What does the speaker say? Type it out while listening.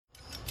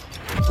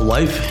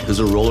Life is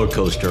a roller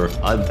coaster.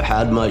 I've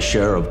had my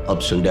share of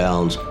ups and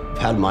downs. I've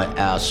had my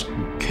ass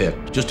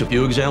kicked. Just a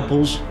few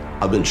examples.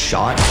 I've been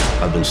shot,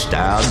 I've been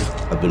stabbed,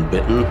 I've been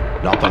bitten,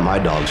 not by my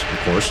dogs, of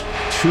course.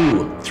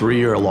 2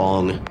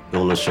 3-year-long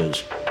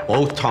illnesses,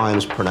 both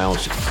times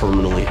pronounced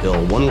terminally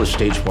ill. One was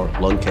stage 4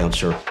 lung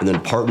cancer, and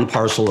then part and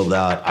parcel of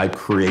that, I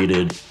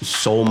created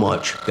so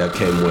much that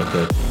came with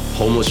it.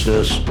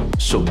 Homelessness,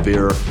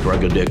 severe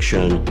drug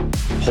addiction,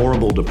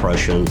 horrible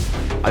depression,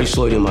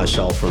 isolating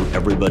myself from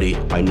everybody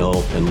I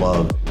know and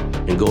love,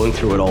 and going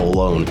through it all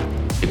alone,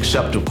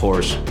 except, of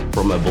course,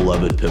 for my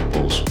beloved pit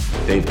bulls.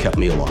 They've kept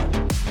me alive.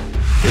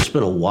 It's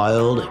been a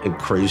wild and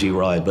crazy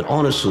ride, but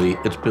honestly,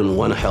 it's been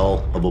one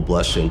hell of a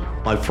blessing.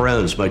 My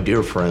friends, my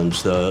dear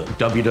friends, the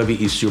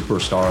WWE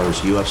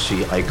superstars,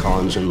 UFC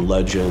icons and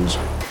legends,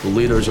 the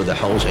leaders of the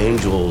Hells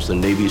Angels, the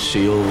Navy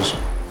SEALs,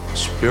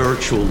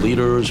 spiritual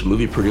leaders,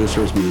 movie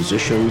producers,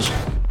 musicians,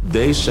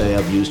 they say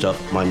I've used up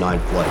my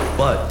 9th life,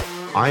 but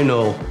I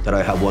know that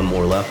I have one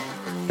more left,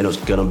 and it's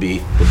gonna be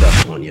the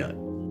best one yet.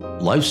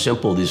 Life's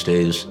simple these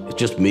days. It's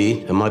just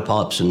me and my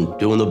pups and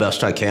doing the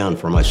best I can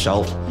for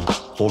myself,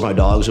 for my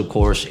dogs, of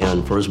course,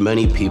 and for as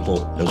many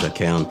people as I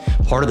can.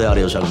 Part of that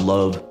is I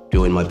love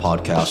doing my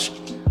podcasts.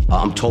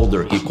 I'm told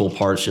they're equal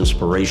parts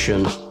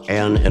inspiration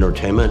and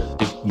entertainment.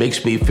 It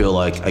makes me feel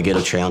like I get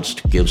a chance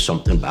to give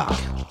something back.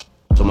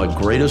 So my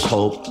greatest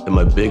hope and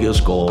my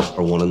biggest goal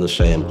are one and the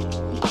same,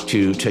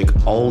 to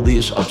take all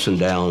these ups and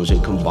downs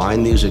and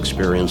combine these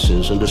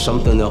experiences into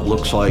something that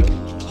looks like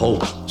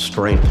hope,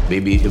 strength,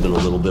 maybe even a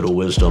little bit of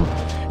wisdom.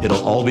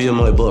 It'll all be in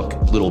my book,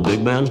 Little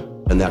Big Man,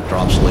 and that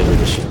drops later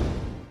this year.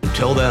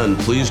 Until then,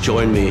 please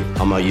join me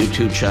on my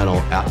YouTube channel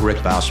at Rick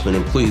Bassman,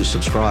 and please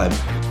subscribe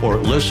or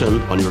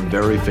listen on your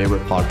very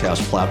favorite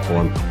podcast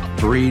platform.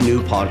 3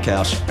 new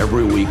podcasts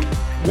every week,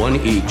 1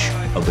 each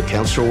of the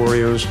Cancer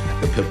Warriors,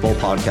 the Pitbull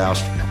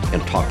Podcast,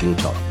 and Talking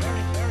Tough.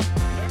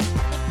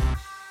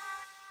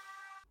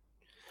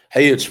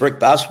 Hey, it's Rick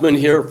Bassman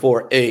here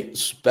for a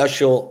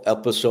special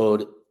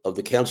episode of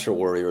the Cancer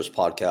Warriors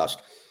podcast.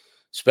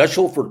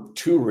 Special for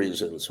 2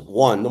 reasons.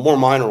 One, the more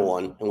minor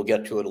one, and we'll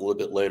get to it a little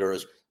bit later,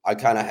 is I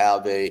kind of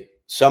have a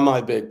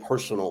semi-big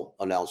personal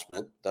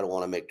announcement that I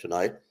want to make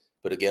tonight.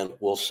 But again,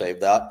 we'll save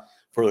that.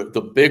 For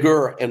the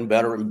bigger and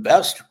better and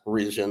best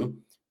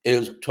reason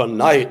is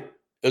tonight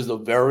is the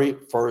very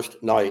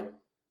first night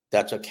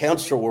that the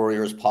Cancer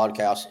Warriors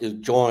podcast is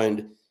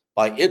joined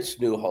by its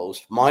new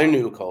host, my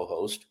new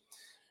co-host,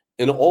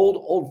 an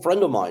old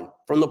friend of mine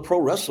from the pro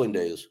wrestling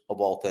days of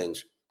all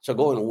things. So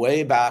going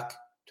way back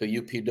to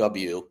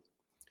UPW,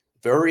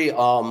 very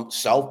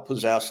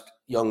self-possessed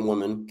young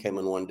woman came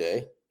in one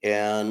day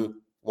and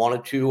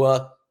wanted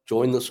to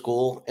join the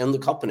school and the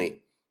company.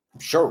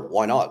 Sure,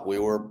 why not? We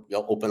were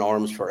open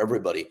arms for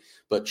everybody.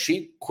 But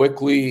she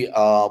quickly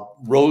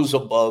rose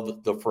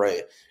above the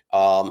fray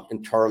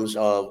in terms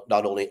of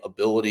not only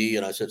ability,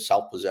 and I said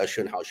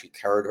self-possession, how she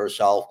carried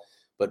herself,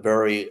 but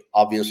very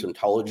obvious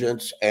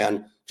intelligence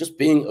and just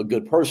being a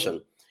good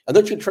person. And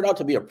then she turned out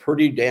to be a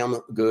pretty damn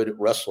good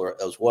wrestler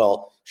as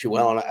well. She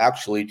went on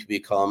actually to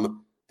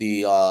become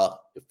the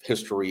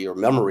history or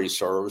memory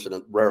serves, and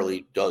it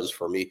rarely does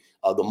for me,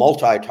 the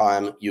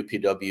multi-time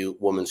UPW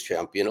women's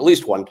champion, at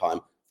least one time.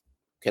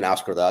 Can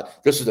ask her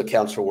that. This is the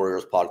Cancer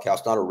Warriors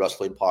podcast, not a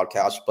wrestling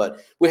podcast,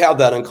 but we have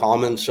that in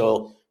common.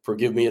 So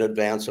forgive me in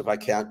advance if I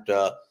can't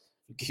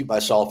keep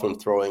myself from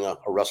throwing a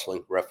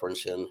wrestling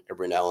reference in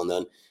every now and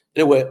then.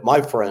 Anyway,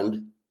 my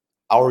friend,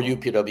 our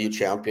UPW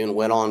champion,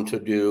 went on to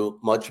do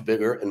much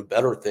bigger and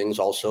better things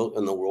also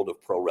in the world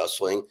of pro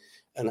wrestling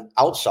and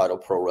outside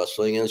of pro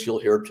wrestling. As you'll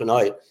hear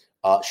tonight,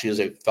 she is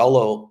a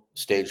fellow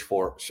stage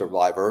 4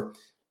 survivor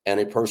and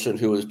a person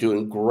who is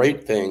doing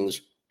great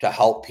things to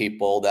help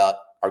people that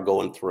are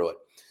going through it.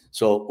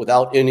 So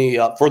without any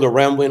further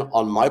rambling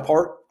on my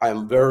part, I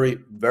am very,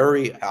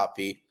 very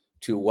happy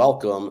to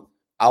welcome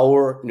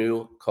our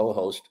new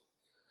co-host,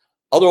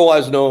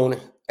 otherwise known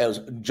as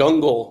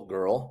Jungle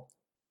Girl,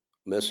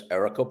 Miss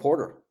Erica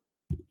Porter.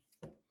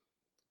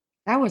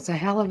 That was a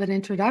hell of an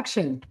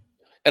introduction.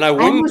 And I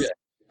winged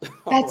it.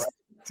 That's,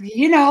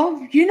 you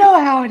know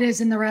how it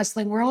is in the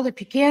wrestling world. If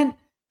you can't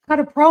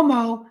cut a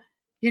promo,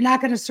 you're not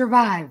going to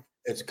survive.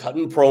 It's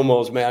cutting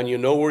promos, man. You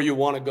know where you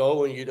want to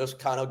go and you just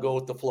kind of go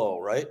with the flow,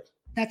 right?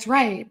 That's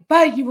right.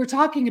 But you were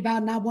talking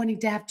about not wanting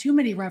to have too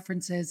many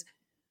references.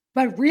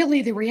 But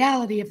really, the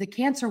reality of the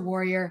Cancer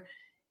Warrior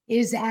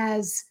is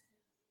as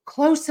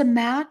close a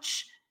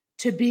match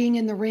to being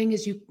in the ring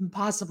as you can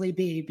possibly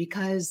be,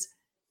 because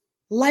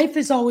life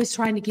is always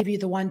trying to give you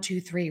the 1, 2,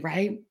 3,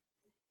 right?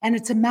 And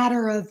it's a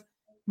matter of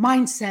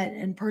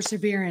mindset and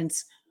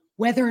perseverance,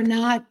 whether or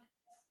not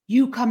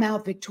you come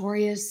out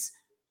victorious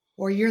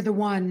or you're the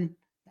one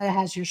that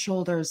has your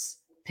shoulders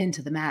pinned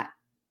to the mat.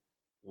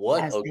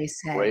 What a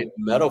great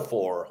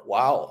metaphor.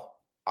 Wow.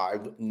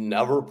 I've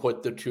never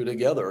put the two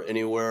together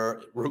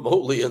anywhere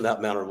remotely in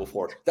that manner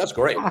before. That's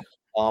great.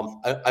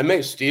 I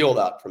may steal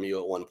that from you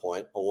at one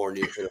point. I'll warn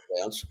you in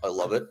advance. I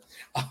love it.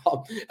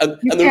 And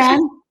there's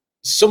a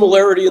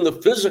similarity in the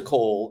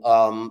physical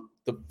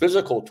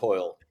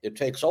toil it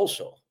takes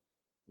also.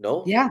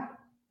 No? Yeah.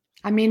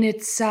 I mean,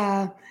 it's,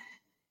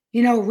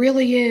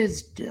 really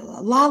is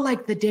a lot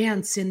like the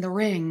dance in the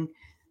ring,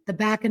 the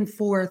back and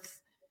forth,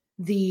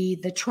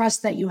 the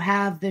trust that you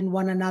have in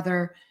one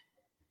another,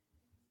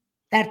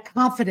 that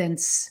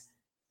confidence,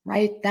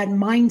 right? That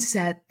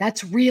mindset.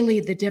 That's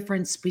really the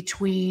difference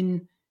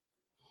between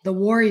the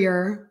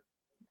warrior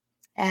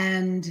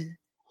and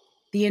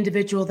the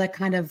individual that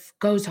kind of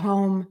goes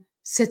home,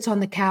 sits on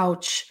the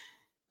couch,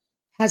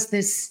 has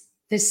this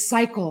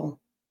cycle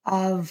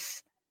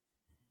of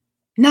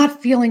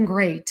not feeling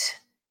great.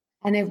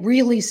 And it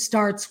really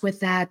starts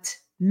with that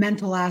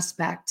mental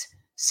aspect.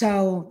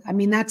 So, I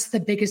mean, that's the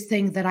biggest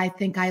thing that I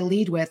think I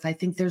lead with. I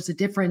think there's a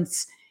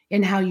difference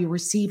in how you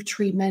receive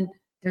treatment.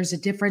 There's a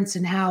difference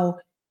in how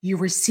you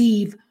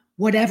receive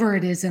whatever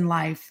it is in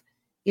life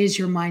is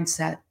your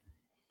mindset.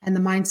 And the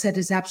mindset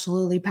is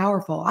absolutely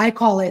powerful. I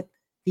call it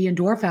the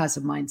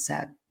endorphasm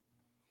mindset.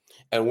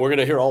 And we're going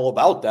to hear all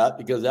about that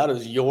because that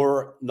is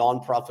your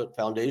nonprofit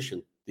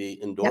foundation, the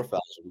Yep.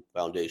 Endorphasm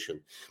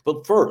Foundation.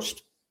 But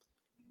first,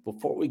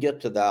 before we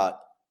get to that,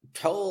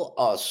 tell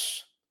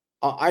us.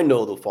 I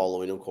know the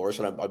following, of course,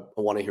 and I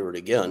want to hear it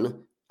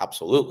again.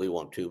 Absolutely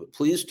want to, but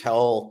please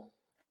tell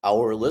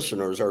our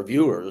listeners, our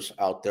viewers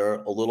out there,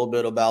 a little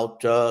bit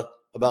about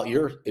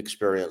your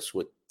experience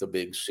with the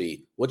Big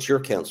C. What's your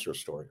cancer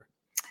story?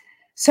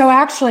 So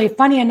actually,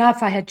 funny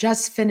enough, I had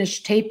just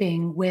finished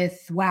taping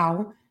with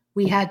Wow.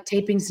 We had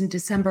tapings in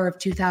December of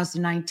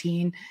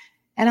 2019,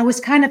 and I was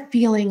kind of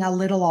feeling a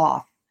little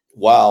off.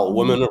 Wow,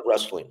 Women of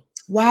Wrestling.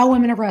 Wow,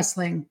 Women of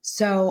Wrestling.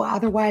 So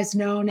otherwise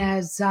known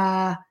as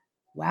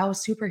Wow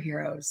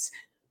Superheroes.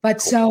 But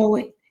Cool.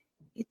 so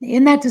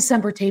in that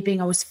December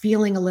taping, I was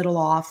feeling a little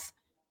off.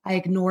 I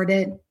ignored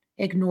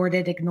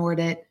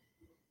it.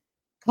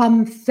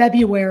 Come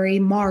February,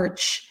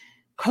 March,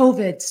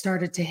 COVID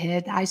started to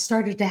hit. I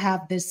started to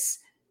have this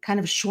kind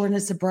of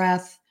shortness of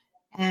breath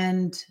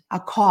and a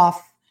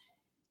cough.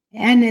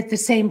 And at the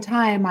same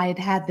time, I had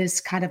had this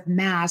kind of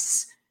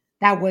mass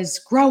that was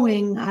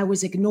growing. I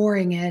was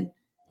ignoring it,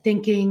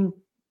 thinking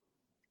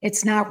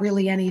it's not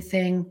really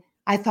anything.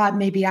 I thought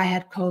maybe I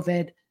had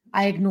COVID.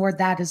 I ignored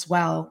that as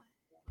well.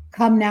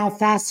 Come now,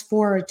 fast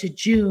forward to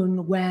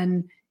June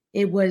when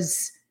it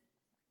was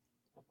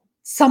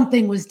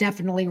something was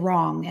definitely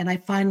wrong. And I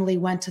finally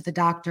went to the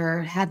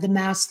doctor, had the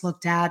mass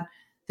looked at.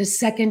 The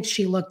second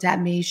she looked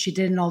at me, she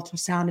did an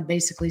ultrasound and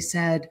basically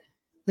said,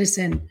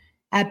 listen,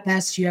 at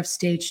best, you have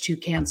stage 2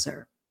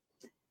 cancer,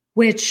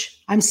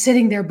 which I'm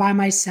sitting there by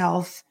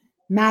myself.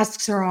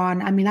 Masks are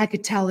on. I mean, I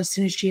could tell as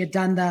soon as she had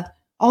done the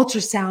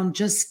ultrasound,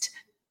 just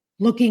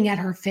looking at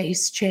her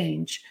face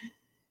change.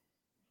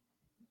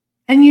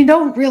 And you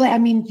don't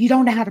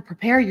know how to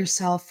prepare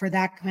yourself for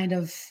that kind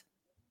of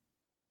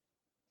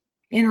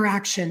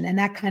interaction and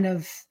that kind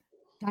of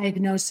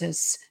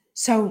diagnosis.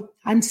 So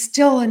I'm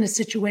still in a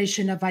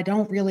situation of I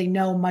don't really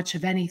know much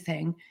of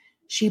anything.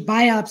 She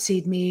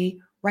biopsied me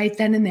right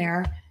then and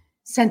there,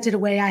 sent it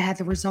away. I had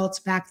the results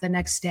back the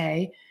next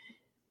day.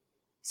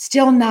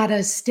 Still not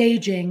a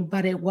staging,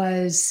 but it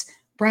was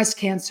breast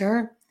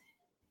cancer,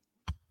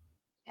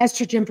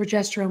 estrogen,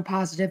 progesterone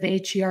positive,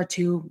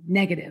 HER2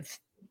 negative.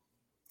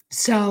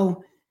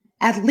 So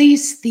at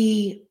least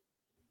the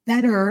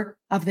better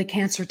of the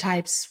cancer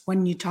types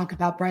when you talk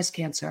about breast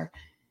cancer.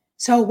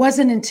 So it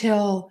wasn't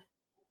until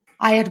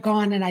I had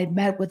gone and I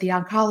met with the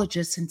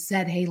oncologist and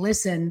said, hey,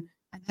 listen,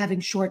 I'm having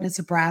shortness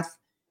of breath.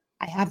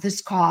 I have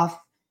this cough.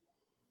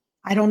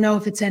 I don't know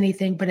if it's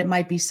anything, but it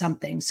might be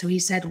something. So he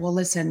said, well,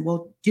 listen,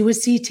 we'll do a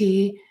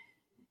CT.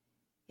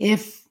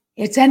 If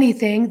it's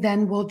anything,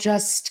 then we'll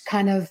just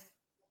kind of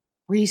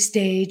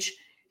restage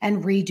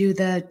and redo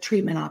the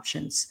treatment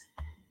options.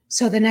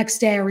 So the next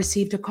day I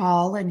received a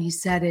call and he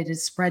said it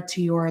is spread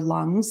to your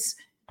lungs.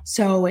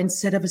 So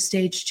instead of a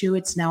stage 2,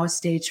 it's now a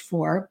stage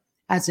 4.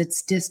 As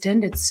it's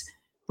distant, it's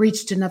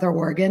reached another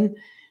organ.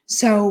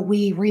 So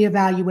we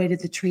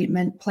reevaluated the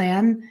treatment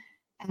plan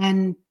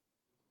and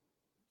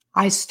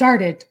I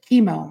started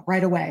chemo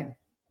right away.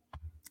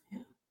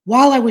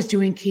 While I was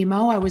doing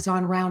chemo, I was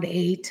on round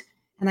 8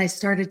 and I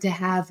started to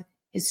have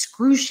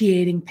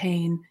excruciating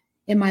pain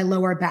in my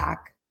lower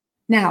back.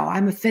 Now,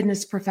 I'm a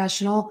fitness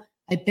professional.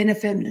 I've been a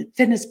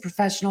fitness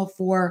professional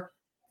for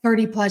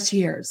 30 plus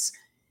years.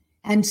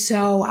 And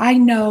so I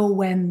know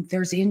when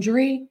there's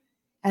injury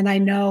and I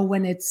know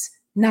when it's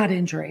not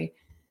injury.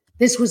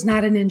 This was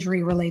not an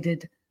injury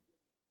related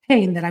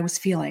pain that I was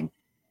feeling.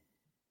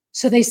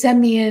 So they sent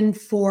me in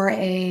for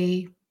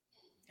a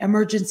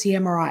emergency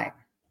MRI.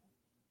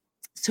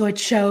 So it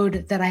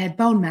showed that I had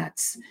bone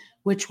mets,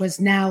 which was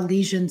now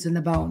lesions in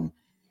the bone.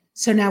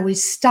 So now we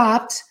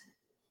stopped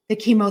the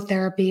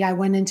chemotherapy. I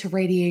went into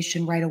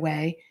radiation right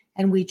away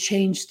and we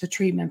changed the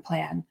treatment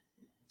plan.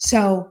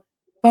 So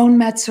bone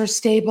mets are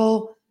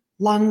stable,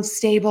 lungs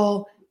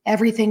stable,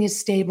 everything is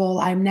stable.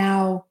 I'm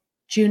now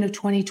June of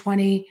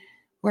 2020.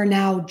 We're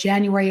now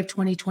January of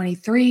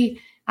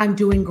 2023. I'm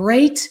doing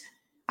great.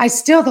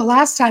 The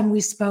last time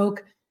we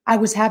spoke, I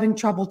was having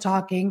trouble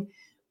talking,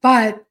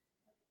 but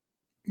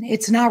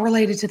it's not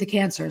related to the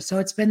cancer. So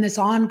it's been this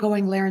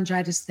ongoing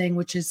laryngitis thing,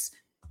 which is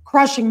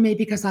crushing me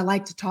because I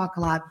like to talk a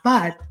lot,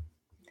 but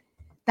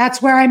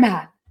that's where I'm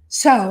at.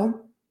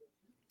 So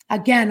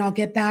again, I'll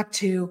get back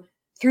to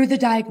through the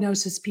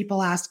diagnosis,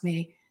 people ask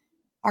me,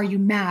 are you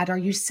mad? Are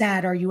you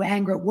sad? Are you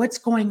angry? What's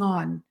going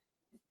on?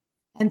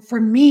 And for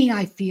me,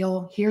 I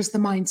feel here's the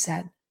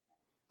mindset.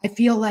 I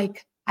feel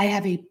like I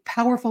have a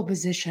powerful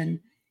position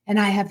and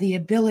I have the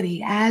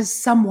ability as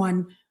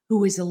someone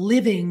who is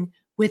living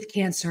with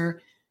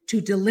cancer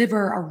to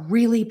deliver a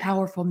really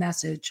powerful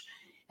message.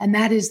 And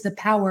that is the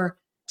power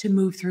to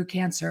move through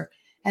cancer.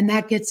 And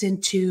that gets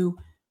into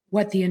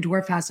what the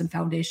Endorphasm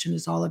Foundation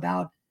is all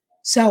about.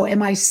 So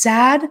am I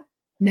sad?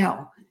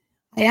 No.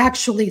 I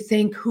actually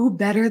think who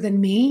better than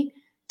me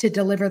to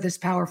deliver this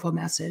powerful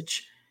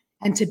message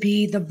and to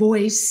be the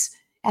voice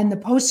and the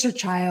poster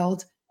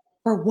child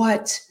for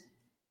what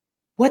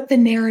the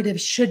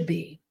narrative should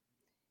be.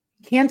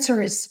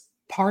 Cancer is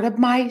part of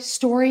my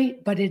story,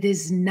 but it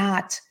is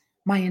not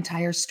my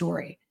entire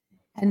story.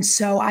 And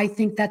so I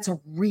think that's a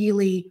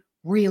really,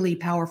 really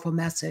powerful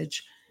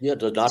message. Yeah,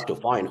 does not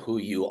define who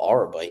you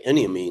are by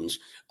any means.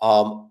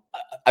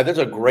 I think it's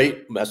a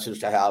great message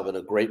to have and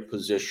a great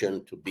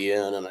position to be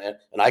in.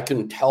 And I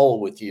can tell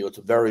with you, it's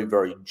very,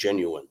 very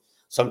genuine.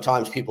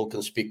 Sometimes people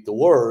can speak the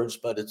words,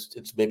 but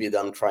it's maybe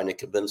them trying to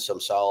convince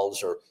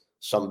themselves or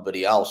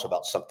somebody else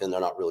about something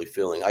they're not really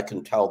feeling. I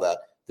can tell that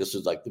this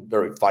is like the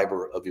very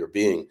fiber of your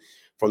being.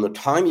 From the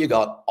time you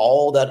got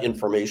all that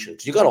information,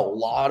 because you got a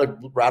lot of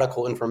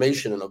radical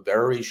information in a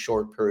very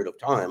short period of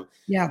time.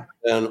 Yeah.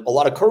 And a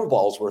lot of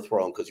curveballs were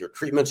thrown because your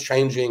treatment's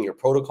changing, your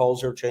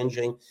protocols are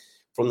changing.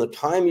 From the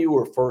time you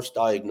were first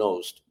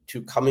diagnosed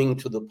to coming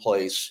to the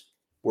place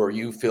where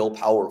you feel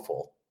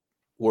powerful,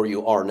 where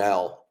you are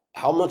now,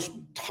 how much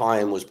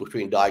time was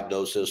between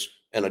diagnosis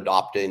and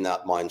adopting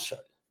that mindset?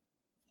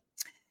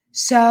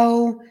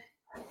 So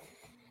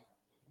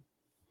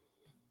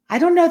I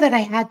don't know that I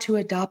had to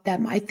adopt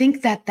them. I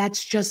think that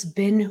that's just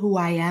been who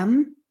I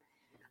am.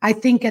 I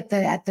think at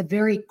the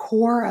very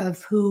core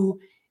of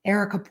who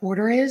Erica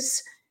Porter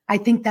is, I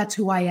think that's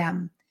who I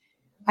am.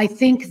 I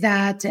think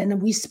that,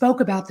 and we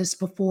spoke about this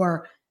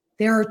before,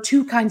 there are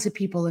two kinds of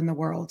people in the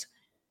world.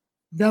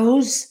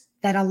 Those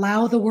that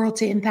allow the world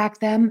to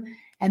impact them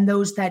and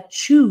those that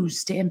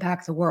choose to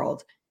impact the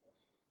world.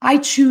 I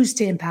choose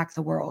to impact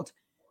the world.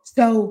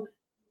 So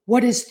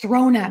what is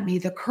thrown at me,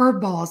 the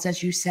curveballs,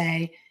 as you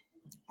say,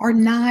 are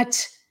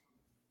not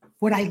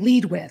what I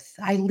lead with.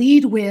 I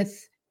lead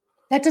with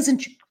that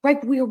doesn't,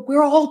 right?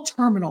 We're all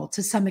terminal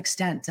to some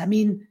extent. I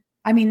mean,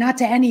 not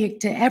to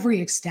every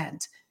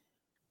extent.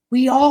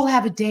 We all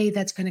have a day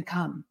that's going to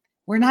come.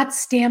 We're not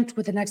stamped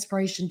with an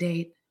expiration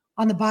date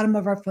on the bottom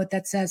of our foot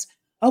that says,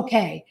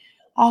 okay,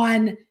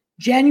 on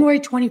January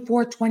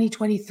 24th,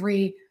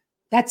 2023,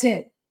 that's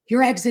it.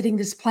 You're exiting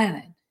this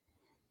planet.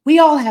 We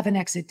all have an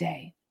exit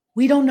day.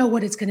 We don't know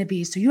what it's going to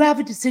be. So you have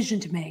a decision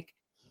to make.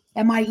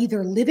 Am I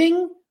either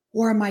living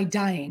or am I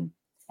dying?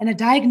 And a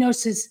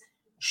diagnosis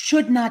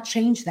should not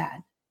change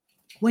that.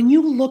 When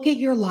you look at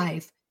your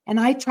life, and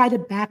I try to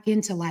back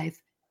into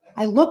life,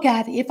 I look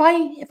at if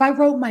I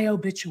wrote my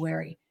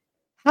obituary,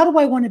 how do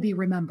I want to be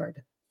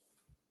remembered?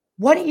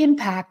 What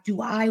impact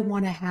do I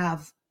want to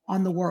have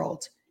on the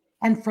world?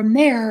 And from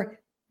there,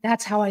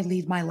 that's how I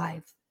lead my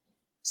life.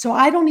 So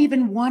I don't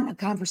even want a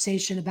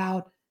conversation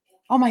about,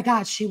 oh my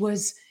gosh,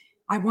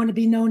 I want to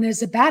be known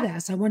as a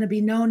badass. I want to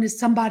be known as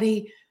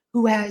somebody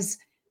who has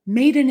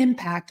made an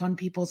impact on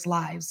people's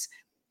lives.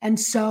 And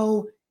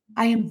so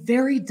I am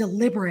very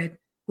deliberate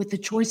with the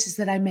choices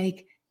that I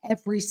make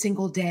every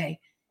single day.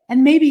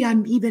 And maybe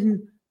I'm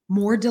even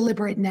more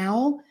deliberate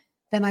now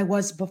than I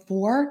was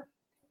before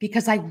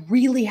because I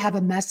really have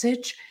a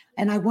message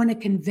and I want to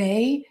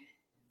convey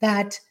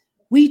that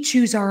we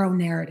choose our own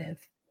narrative.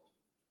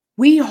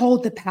 We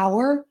hold the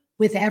power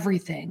with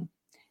everything,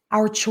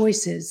 our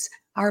choices,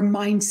 our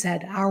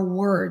mindset, our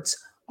words,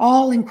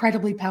 all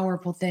incredibly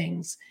powerful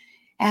things.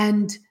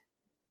 And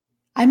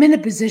I'm in a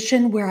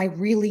position where I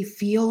really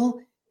feel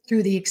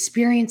through the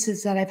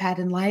experiences that I've had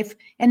in life,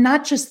 and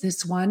not just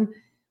this one,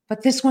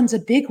 but this one's a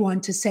big one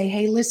to say,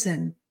 hey,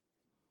 listen,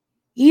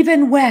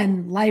 even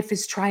when life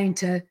is trying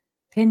to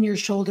pin your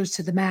shoulders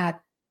to the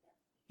mat,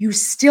 you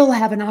still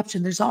have an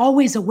option. There's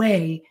always a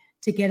way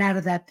to get out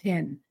of that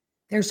pin.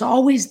 There's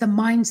always the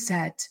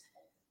mindset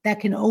that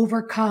can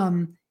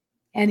overcome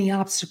any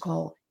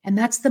obstacle. And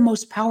that's the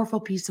most powerful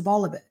piece of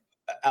all of it.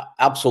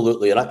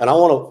 Absolutely. And I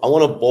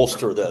want to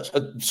bolster this.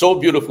 So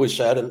beautifully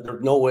said. And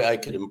there's no way I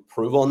could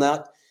improve on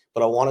that.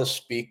 But I want to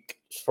speak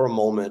for a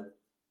moment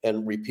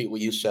and repeat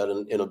what you said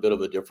in a bit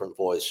of a different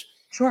voice.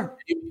 Sure.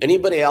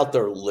 Anybody out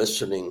there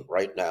listening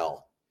right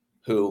now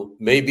who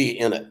may be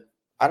in it,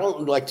 I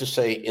don't like to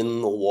say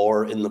in the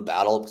war, in the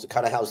battle, because it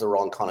kind of has the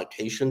wrong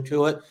connotation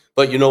to it.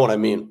 But you know what I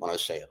mean when I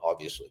say it,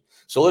 obviously.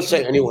 So let's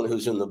say anyone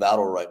who's in the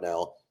battle right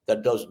now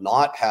that does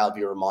not have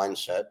your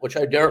mindset, which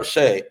I dare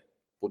say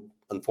would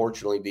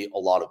unfortunately be a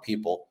lot of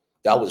people.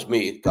 That was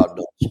me, God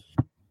knows.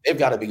 They've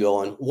got to be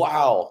going,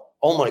 wow,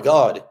 oh my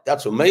God,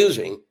 that's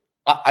amazing.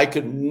 I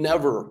could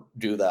never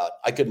do that.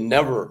 I could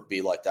never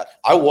be like that.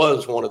 I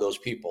was one of those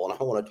people, and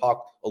I want to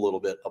talk a little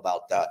bit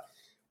about that.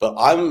 But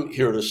I'm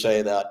here to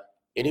say that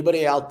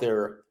anybody out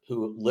there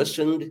who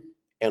listened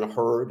and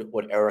heard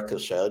what Erica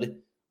said,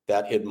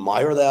 that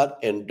admire that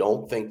and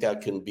don't think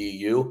that can be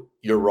you,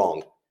 you're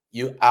wrong.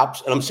 And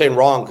I'm saying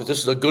wrong because this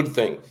is a good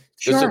thing.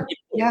 Sure.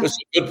 This is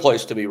a good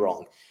place to be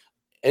wrong.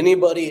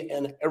 Anybody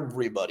and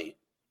everybody,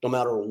 no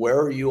matter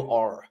where you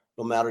are,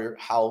 no matter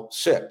how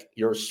sick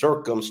your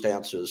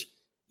circumstances,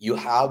 you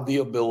have the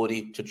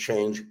ability to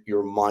change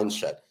your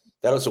mindset.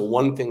 That is the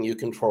one thing you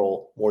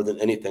control more than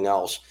anything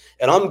else.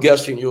 And I'm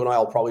guessing you and I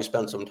will probably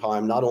spend some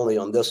time, not only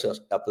on this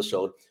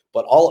episode,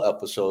 but all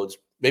episodes,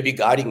 maybe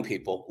guiding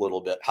people a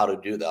little bit how to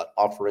do that,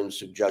 offering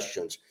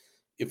suggestions.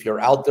 If you're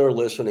out there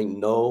listening,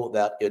 know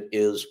that it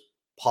is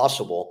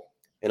possible.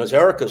 And as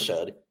Erica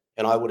said,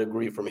 and I would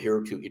agree from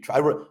here to each,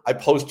 I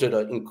posted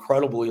an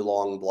incredibly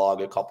long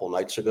blog a couple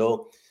nights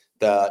ago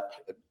that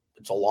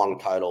it's a long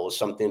title, is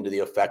something to the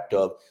effect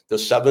of the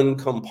 7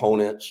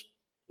 components,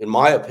 in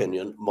my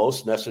opinion,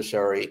 most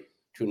necessary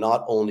to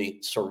not only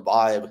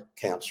survive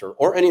cancer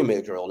or any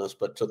major illness,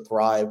 but to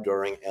thrive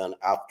during and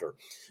after.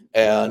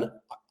 And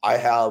I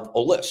have a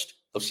list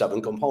of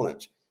 7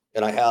 components,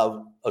 and I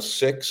have a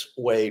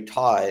 6-way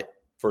tie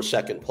for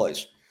second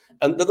place.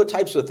 And they're the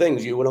types of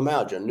things you would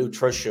imagine: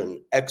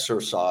 nutrition,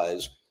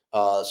 exercise,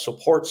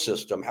 support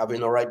system, having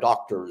the right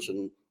doctors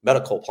and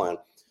medical plan.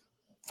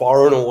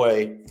 Far and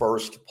away,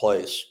 first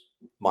place,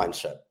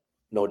 mindset,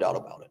 no doubt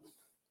about it.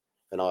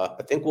 And I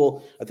think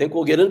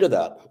we'll get into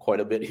that quite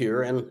a bit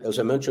here, and as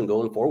I mentioned,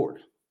 going forward.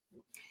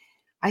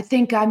 I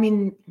think,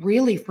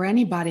 really, for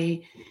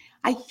anybody,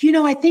 I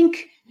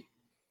think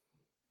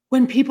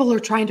when people are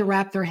trying to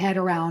wrap their head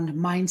around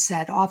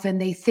mindset, often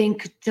they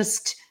think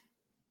just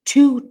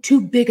too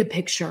big a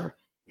picture,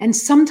 and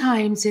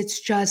sometimes it's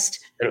just.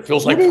 And it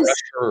feels like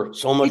pressure,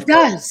 so much. It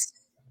does,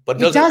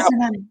 but it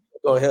doesn't.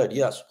 Go ahead,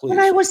 yes, please. When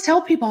I always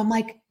tell people, I'm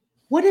like,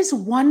 what is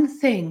one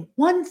thing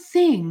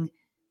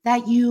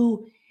that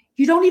you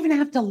don't even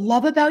have to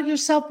love about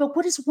yourself, but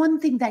what is one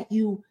thing that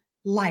you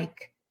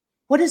like?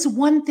 What is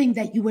one thing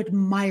that you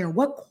admire?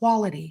 What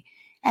quality?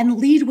 And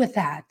lead with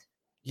that.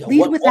 Yeah,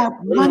 lead with that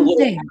one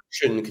thing.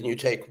 Action can you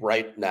take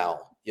right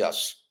now?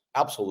 Yes,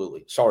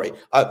 absolutely. Sorry,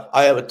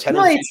 I have a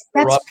tendency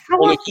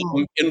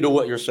to get into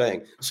what you're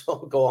saying. So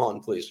go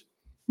on, please.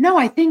 No,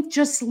 I think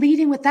just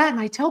leading with that.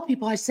 And I tell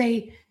people, I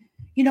say,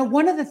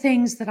 one of the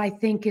things that I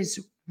think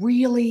is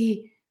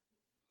really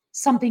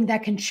something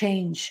that can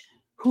change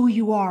who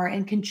you are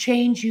and can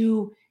change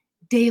you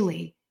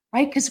daily,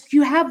 right? Because if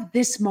you have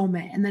this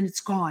moment and then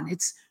it's gone,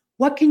 it's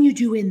what can you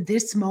do in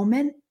this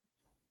moment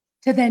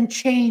to then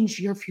change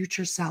your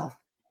future self?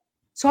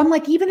 So I'm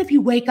like, even if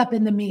you wake up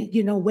in the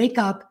mirror, wake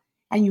up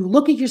and you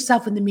look at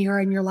yourself in the mirror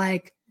and you're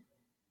like,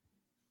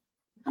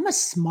 I'm a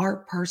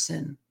smart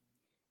person,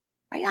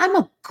 right? I'm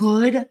a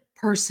good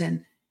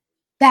person.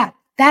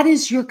 That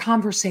is your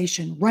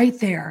conversation right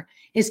there,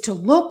 is to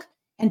look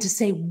and to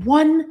say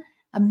one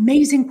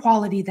amazing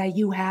quality that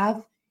you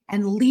have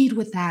and lead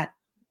with that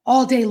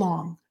all day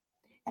long.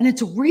 And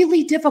it's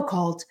really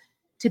difficult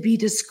to be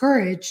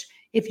discouraged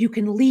if you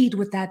can lead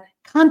with that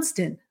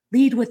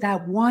lead with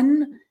that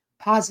one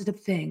positive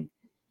thing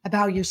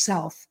about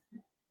yourself.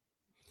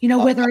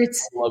 Whether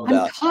it's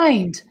I'm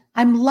kind,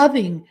 I'm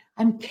loving,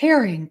 I'm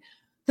caring.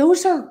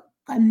 Those are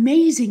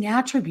amazing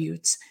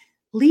attributes.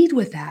 Lead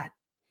with that.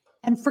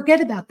 And forget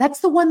about that's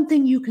the one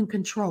thing you can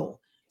control.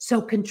 So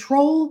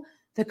control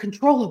the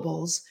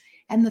controllables,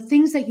 and the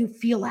things that you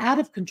feel out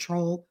of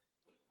control,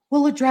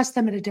 we'll address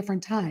them at a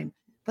different time.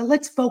 But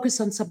let's focus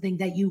on something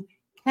that you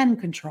can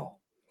control.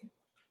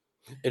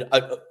 And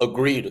I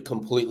agreed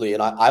completely.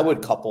 And I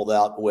would couple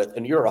that with,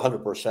 and you're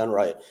 100%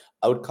 right,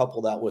 I would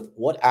couple that with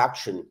what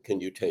action can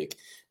you take?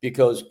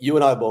 Because you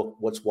and I both,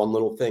 what's one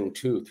little thing,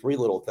 2, 3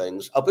 little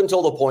things, up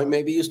until the point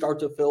maybe you start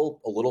to feel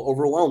a little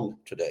overwhelmed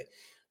today.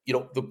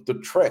 The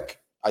trick,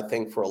 I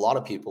think, for a lot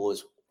of people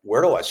is,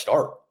 where do I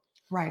start?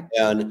 Right.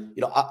 And,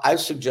 I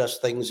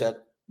suggest things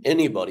that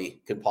anybody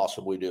can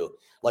possibly do.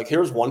 Like,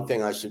 here's one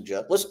thing I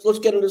suggest. Let's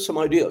get into some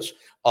ideas.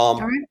 All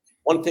right.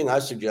 One thing I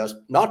suggest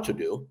not to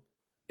do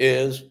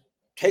is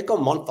take a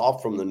month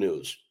off from the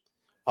news.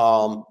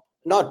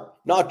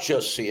 Not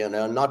just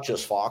CNN, not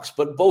just Fox,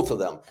 but both of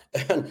them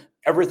and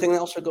everything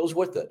else that goes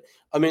with it.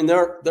 I mean,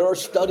 there are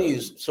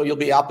studies, so you'll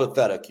be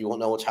apathetic. You won't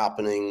know what's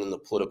happening in the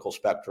political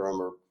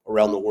spectrum or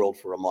around the world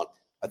for a month.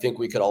 I think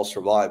we could all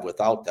survive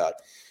without that.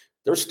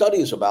 There's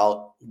studies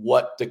about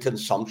what the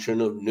consumption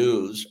of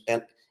news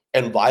and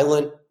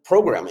violent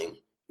programming,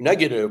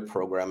 negative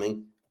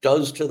programming,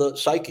 does to the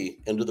psyche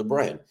and to the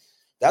brain.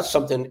 That's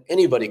something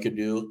anybody could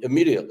do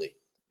immediately.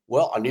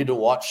 Well, I need to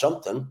watch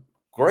something.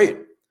 Great.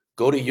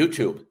 Go to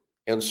YouTube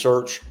and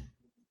search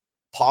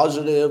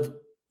positive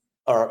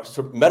or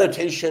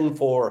meditation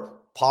for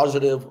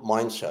positive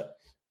mindset.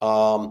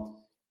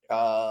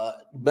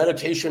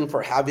 Meditation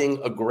for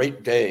having a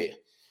great day.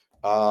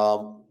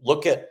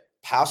 Look at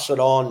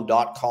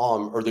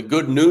passiton.com or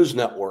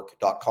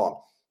thegoodnewsnetwork.com.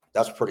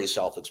 That's pretty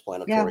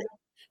self-explanatory.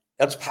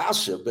 That's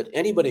passive, but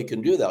anybody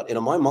can do that. And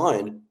in my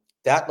mind,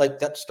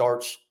 that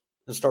starts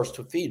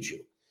to feed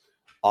you.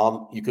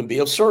 You can be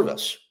of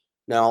service.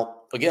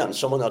 Now, again,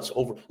 someone that's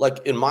over, like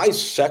in my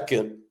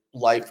second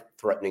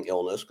life-threatening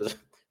illness, because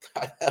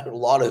I've had a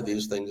lot of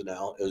these things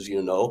now, as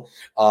you know,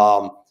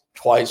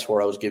 twice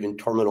where I was given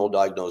terminal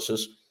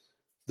diagnosis.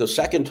 The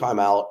second time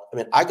out, I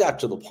mean, I got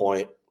to the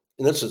point,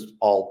 and this is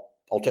all,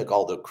 I'll take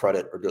all the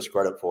credit or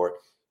discredit for it.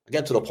 I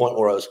got to the point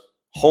where I was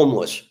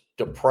homeless,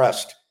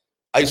 depressed,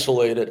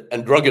 isolated,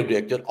 and drug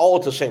addicted all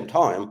at the same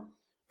time,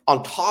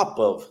 on top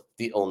of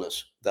the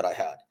illness that I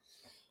had.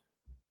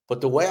 But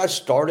the way I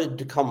started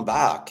to come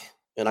back,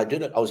 and I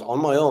did it, I was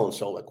on my own.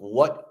 So like,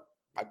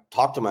 I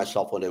talked to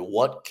myself one day,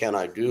 what can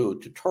I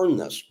do to turn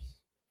this?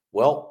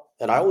 Well,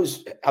 and I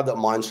always have that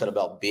mindset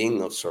about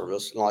being of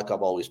service, and like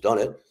I've always done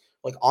it.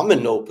 Like, I'm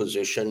in no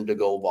position to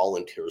go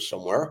volunteer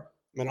somewhere.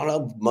 I mean, I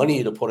don't have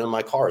money to put in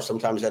my car.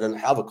 Sometimes I didn't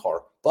have a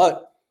car,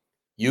 but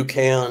you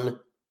can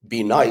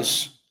be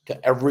nice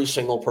to every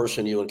single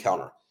person you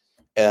encounter,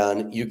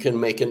 and you can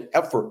make an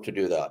effort to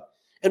do that.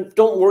 And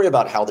don't worry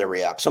about how they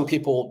react. Some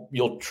people,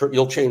 you'll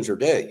change their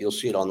day. You'll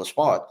see it on the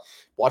spot.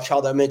 Watch how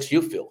that makes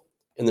you feel,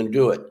 and then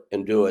do it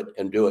and do it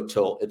and do it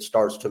till it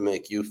starts to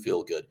make you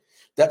feel good.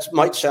 That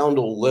might sound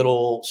a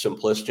little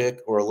simplistic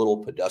or a little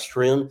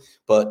pedestrian,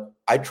 but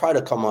I try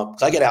to come up,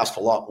 because I get asked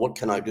a lot, what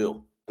can I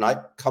do? And I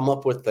come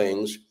up with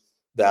things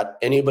that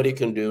anybody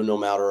can do, no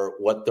matter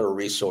what their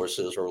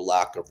resources or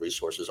lack of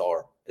resources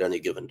are at any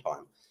given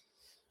time.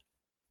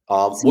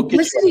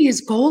 Simplicity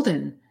is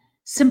golden.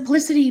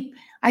 Simplicity,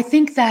 I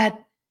think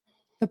that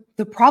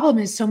the problem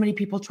is so many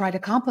people try to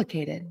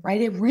complicate it,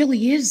 right? It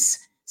really is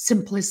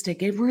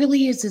simplistic. It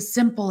really is as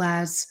simple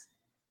as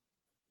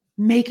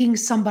making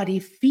somebody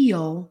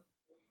feel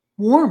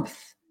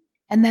warmth,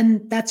 and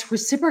then that's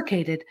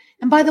reciprocated.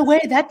 And by the way,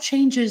 that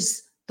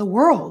changes the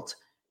world.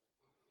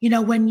 You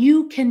know, when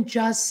you can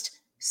just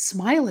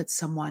smile at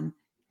someone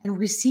and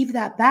receive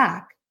that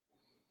back,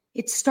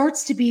 it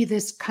starts to be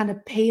this kind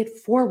of pay it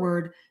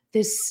forward,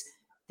 this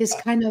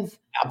kind of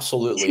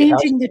absolutely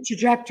changing the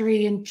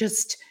trajectory, and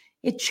just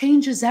it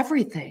changes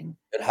everything.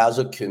 It has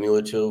a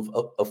cumulative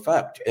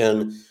effect.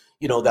 And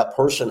you know, that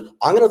person,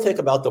 I'm going to think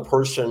about the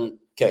person.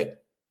 Okay,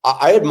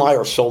 I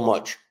admire so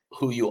much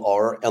who you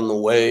are, and the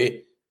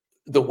way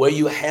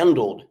you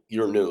handled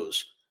your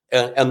news,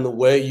 and the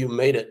way you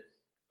made it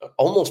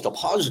almost a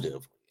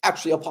positive,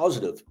 actually a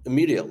positive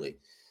immediately.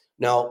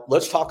 Now,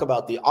 let's talk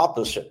about the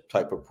opposite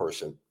type of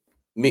person,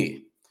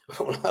 me.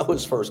 When I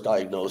was first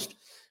diagnosed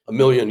a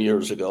million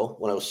years ago,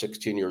 when I was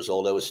 16 years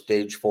old, I was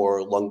stage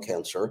 4 lung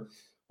cancer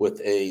with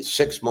a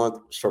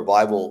 6-month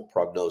survival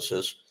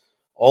prognosis.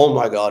 Oh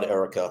my God,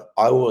 Erica,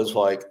 I was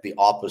like the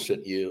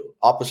opposite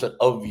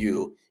of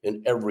you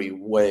in every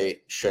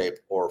way, shape,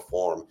 or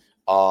form.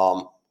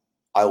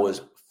 I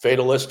was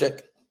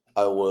fatalistic.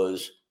 I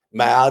was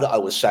mad. I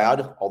was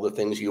sad. All the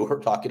things you were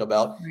talking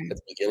about at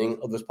the beginning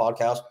of this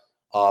podcast.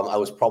 I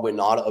was probably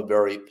not a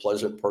very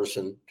pleasant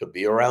person to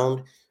be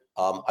around.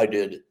 I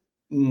did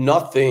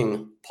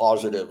nothing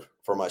positive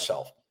for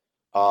myself.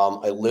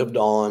 I lived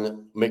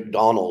on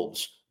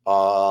McDonald's.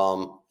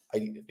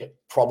 I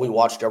probably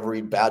watched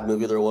every bad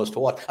movie there was to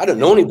watch. I didn't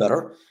know any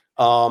better.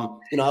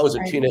 You know, I was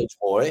a teenage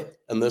boy,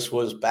 and this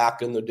was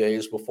back in the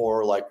days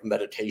before like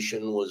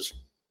meditation was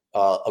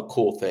a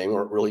cool thing,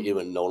 or really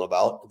even known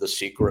about. The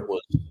Secret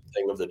was a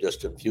thing of the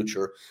distant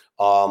future.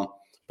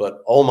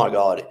 But oh my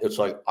God, it's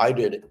like I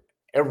did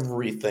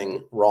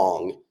everything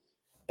wrong.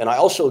 And I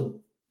also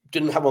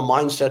didn't have a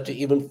mindset to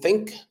even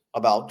think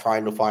about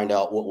trying to find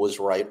out what was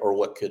right or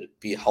what could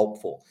be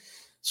helpful.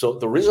 So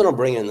the reason I'm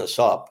bringing this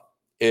up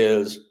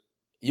is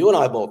you and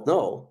I both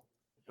know,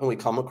 and we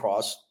come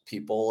across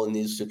people in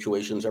these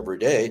situations every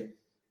day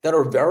that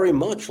are very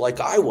much like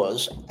I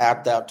was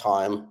at that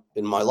time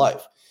in my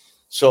life.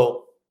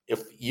 So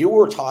if you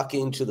were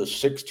talking to the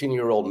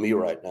 16-year-old me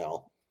right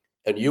now,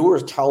 and you were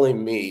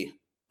telling me,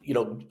 you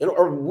know,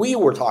 or we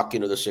were talking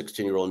to the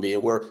 16-year-old me,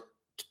 and we're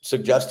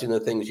suggesting the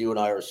things you and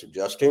I are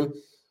suggesting,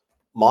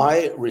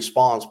 my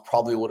response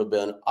probably would have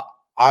been,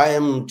 I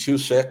am too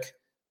sick.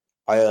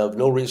 I have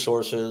no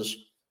resources.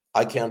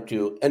 I can't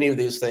do any of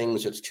these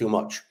things. It's too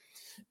much.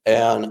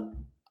 And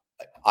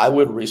I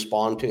would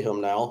respond to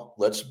him now,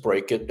 let's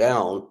break it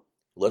down.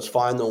 Let's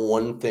find the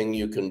one thing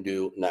you can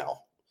do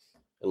now,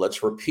 and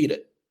let's repeat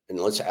it. And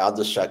let's add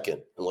the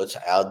second, and let's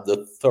add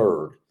the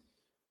third.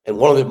 And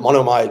one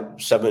of my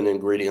 7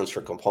 ingredients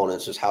or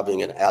components is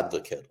having an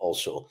advocate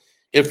also,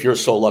 if you're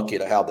so lucky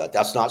to have that.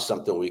 That's not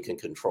something we can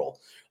control.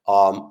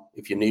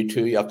 If you need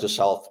to, you have to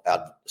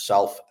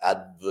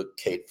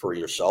self-advocate for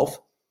yourself.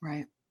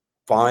 Right.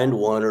 Find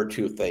 1 or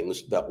 2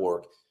 things that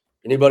work.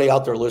 Anybody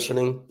out there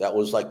listening that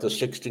was like the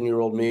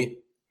 16-year-old me,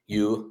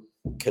 you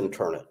can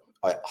turn it.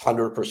 I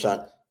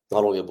 100%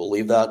 not only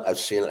believe that, I've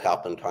seen it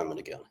happen time and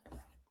again.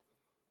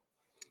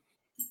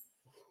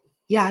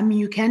 Yeah, I mean,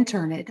 you can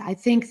turn it. I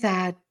think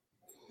that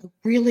a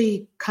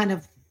really kind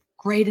of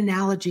great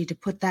analogy to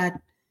put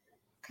that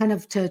kind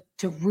of to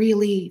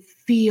really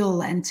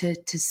feel and to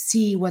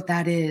see what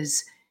that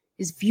is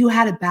if you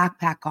had a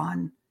backpack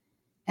on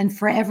And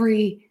for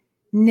every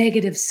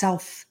negative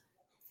self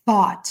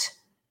thought,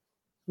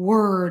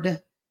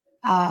 word,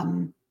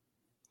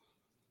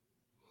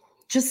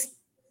 just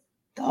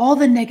all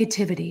the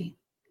negativity,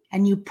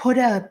 and you put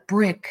a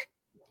brick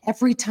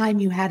every time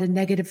you had a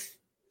negative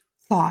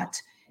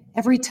thought,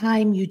 every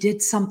time you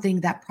did something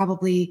that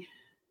probably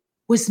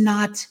was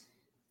not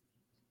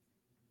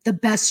the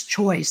best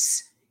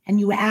choice, and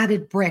you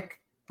added brick,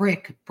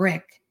 brick,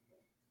 brick,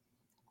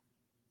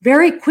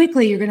 very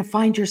quickly you're going to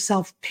find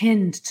yourself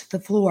pinned to the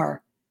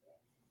floor.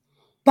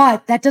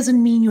 But that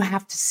doesn't mean you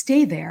have to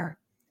stay there.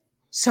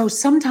 So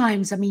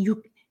sometimes, I mean,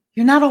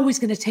 you're not always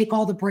going to take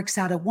all the bricks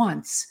out at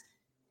once,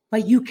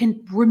 but you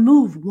can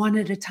remove one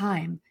at a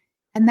time.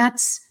 And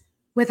that's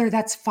whether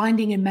that's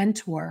finding a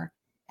mentor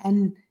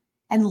and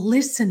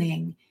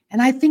listening. And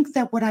I think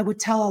that what I would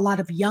tell a lot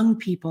of young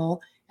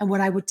people, and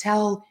what I would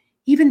tell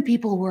even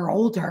people who are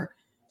older,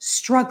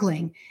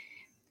 struggling,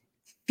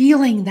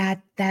 feeling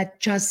that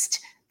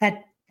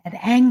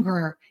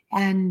anger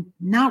and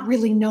not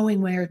really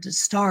knowing where to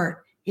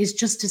start, is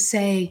just to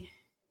say,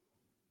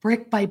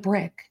 brick by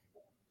brick,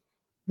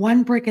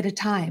 one brick at a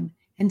time.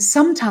 And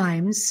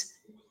sometimes,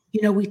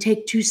 we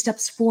take 2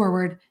 steps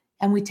forward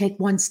and we take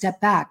 1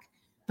 step back.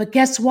 But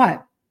guess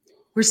what?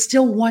 We're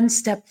still 1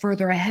 step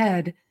further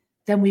ahead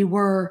than we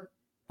were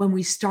when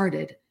we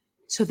started.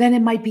 So then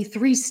it might be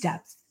 3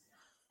 steps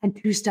and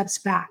 2 steps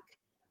back,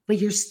 but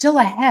you're still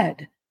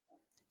ahead.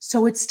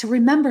 So it's to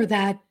remember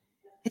that,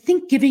 I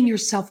think, giving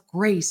yourself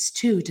grace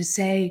too, to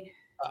say,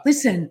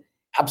 listen,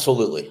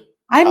 Absolutely.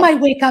 I might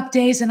wake up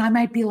days and I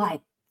might be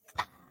like,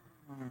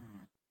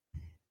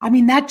 I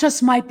mean, that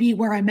just might be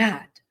where I'm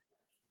at.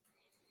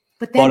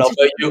 But then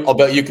I'll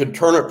bet you can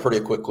turn it pretty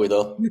quickly,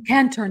 though. You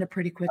can turn it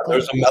pretty quickly.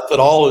 There's a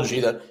methodology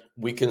that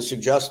we can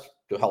suggest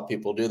to help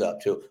people do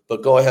that too.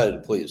 But go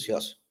ahead, please.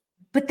 Yes.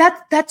 But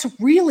that's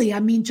really, I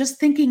mean, just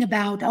thinking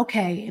about,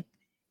 okay,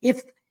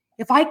 if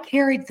I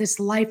carried this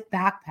life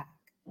backpack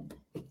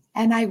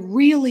and I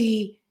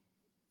really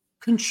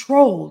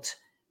controlled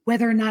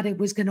whether or not it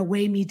was going to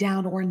weigh me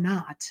down or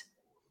not,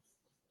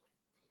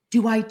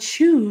 do I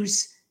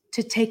choose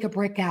to take a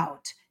brick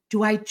out?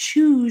 Do I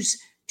choose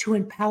to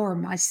empower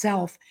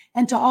myself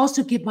and to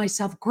also give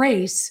myself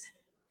grace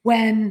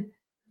when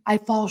I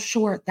fall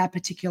short that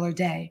particular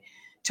day?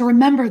 To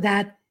remember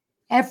that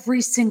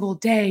every single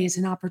day is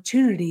an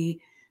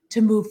opportunity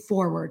to move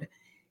forward.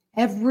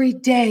 Every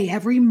day,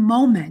 every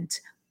moment,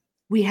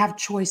 we have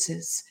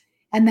choices,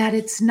 and that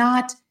it's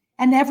not,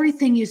 and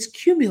everything is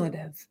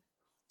cumulative.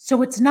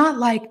 So it's not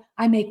like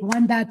I make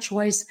one bad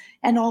choice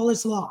and all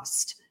is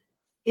lost.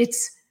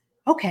 It's,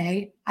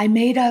 okay, I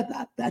made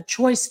a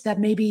choice that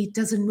maybe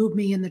doesn't move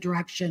me in the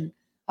direction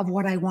of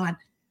what I want.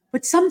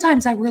 But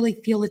sometimes I really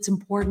feel it's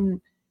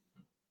important,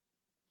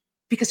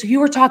 because you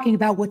were talking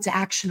about what's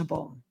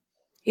actionable,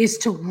 is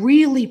to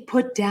really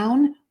put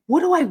down, what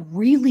do I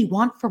really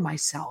want for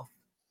myself?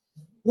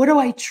 What do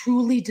I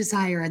truly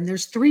desire? And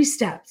there's 3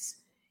 steps.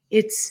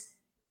 It's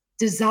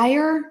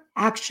desire,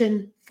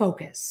 action,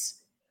 focus.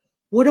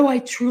 What do I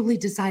truly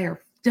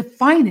desire?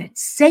 Define it,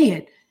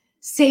 say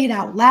it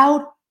out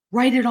loud,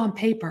 write it on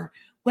paper,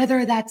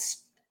 whether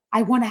that's,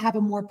 I want to have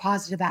a more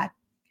positive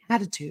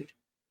attitude.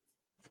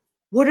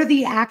 What are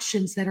the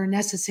actions that are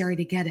necessary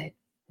to get it?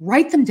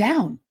 Write them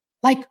down.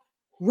 Like,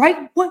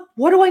 write,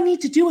 what do I need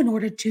to do in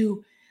order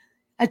to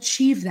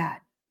achieve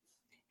that?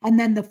 And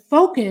then the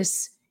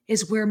focus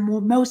is where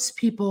most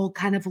people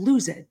kind of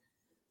lose it.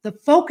 The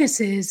focus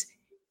is,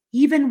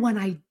 even when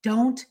I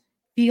don't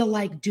feel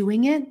like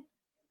doing it,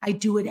 I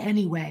do it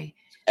anyway.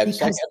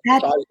 It's like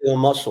exercising a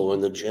muscle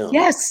in the gym.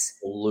 Yes.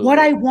 Absolutely. What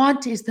I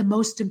want is the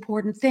most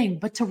important thing.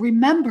 But to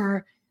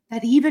remember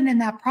that even in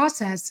that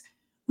process,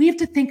 we have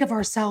to think of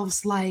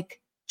ourselves like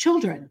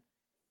children,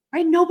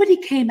 right? Nobody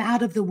came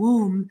out of the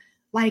womb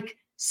like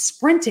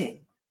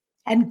sprinting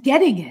and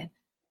getting it.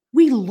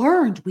 We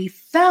learned, we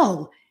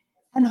fell.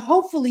 And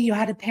hopefully you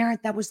had a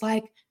parent that was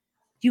like,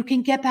 you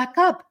can get back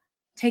up,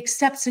 take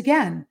steps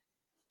again.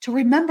 To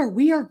remember,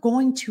 we are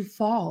going to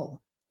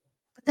fall.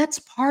 But that's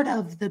part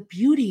of the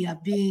beauty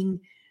of being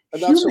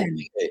human.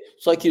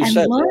 It's like you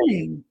said,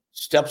 learning.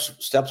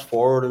 Steps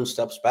forward and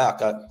steps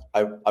back.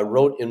 I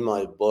wrote in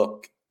my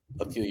book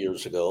a few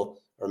years ago,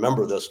 I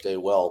remember this day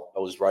well, I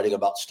was writing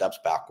about steps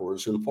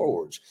backwards and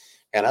forwards.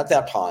 And at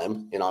that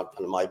time,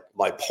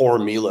 my poor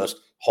me list,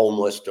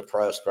 homeless,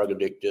 depressed, drug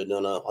addicted,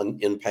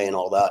 and in pain,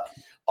 all that.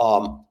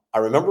 I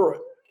remember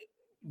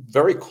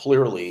very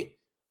clearly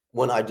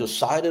when I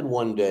decided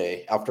one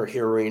day, after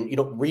hearing,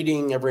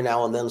 reading every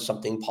now and then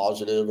something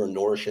positive or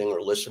nourishing,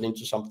 or listening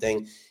to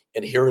something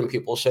and hearing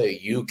people say,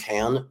 you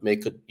can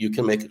make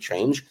a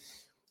change.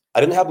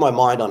 I didn't have my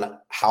mind on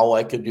how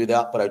I could do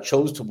that, but I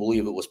chose to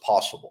believe it was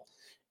possible.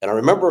 And I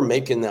remember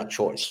making that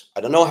choice.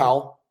 I don't know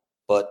how,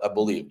 but I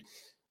believed.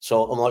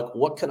 So I'm like,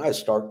 what can I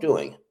start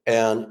doing?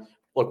 And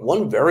look,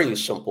 one very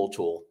simple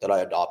tool that I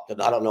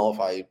adopted, I don't know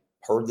if I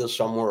heard this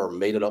somewhere or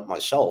made it up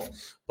myself,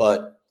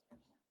 but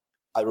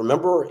I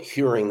remember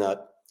hearing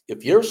that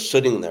if you're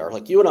sitting there,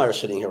 like you and I are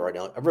sitting here right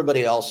now,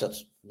 everybody else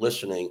that's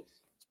listening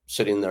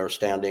sitting there,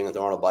 standing, and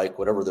they're on a bike,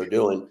 whatever they're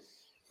doing.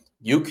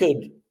 You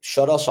could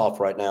shut us off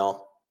right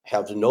now,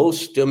 have no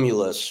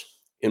stimulus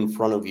in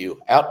front of you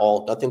at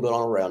all, nothing going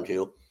on around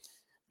you.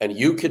 And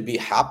you could be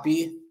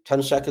happy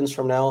 10 seconds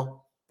from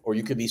now, or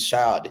you could be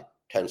sad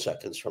 10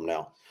 seconds from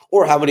now,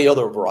 or have any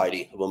other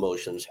variety of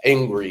emotions,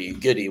 angry,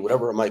 giddy,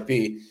 whatever it might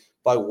be,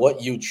 by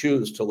what you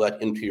choose to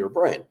let into your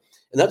brain.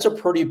 And that's a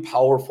pretty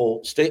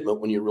powerful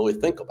statement when you really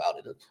think about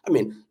it. I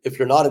mean, if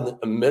you're not in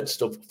the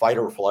midst of fight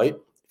or flight,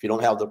 if you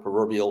don't have the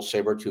proverbial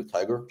saber-toothed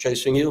tiger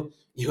chasing you,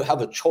 you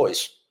have a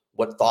choice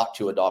what thought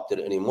to adopt at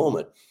any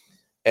moment.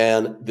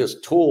 And this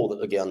tool,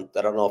 that, again,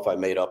 that I don't know if I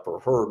made up or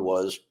heard,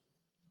 was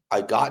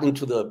I got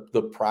into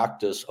the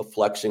practice of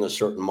flexing a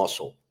certain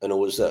muscle. And it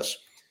was this: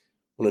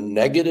 when a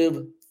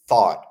negative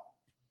thought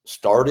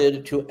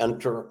started to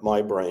enter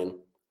my brain,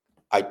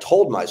 I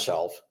told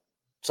myself,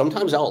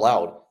 sometimes out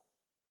loud,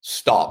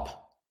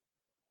 stop.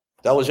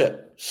 That was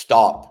it.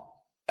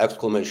 Stop!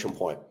 Exclamation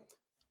point.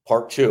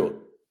 Part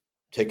two,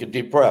 take a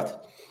deep breath.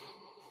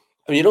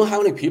 I mean, you know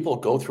how many people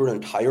go through an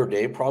entire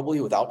day probably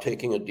without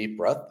taking a deep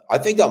breath? I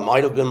think that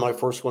might have been my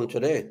first one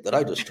today that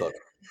I just took.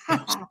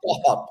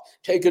 Stop,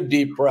 take a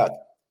deep breath,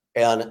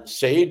 and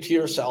say to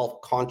yourself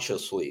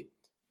consciously,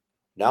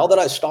 now that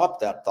I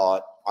stopped that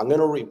thought, I'm going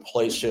to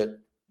replace it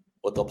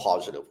with a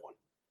positive one.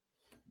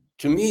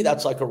 To me,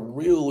 that's like a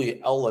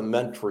really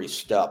elementary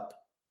step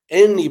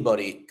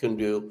anybody can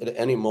do at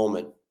any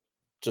moment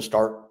to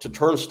start to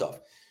turn stuff.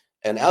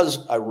 And as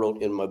I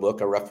wrote in my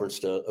book, I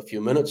referenced a few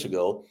minutes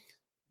ago,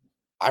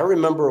 I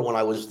remember when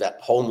I was that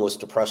homeless,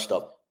 depressed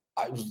stuff,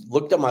 I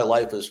looked at my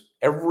life as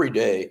every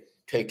day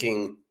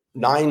taking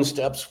 9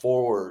 steps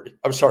forward.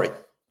 I'm sorry,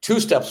 2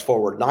 steps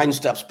forward, 9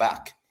 steps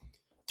back,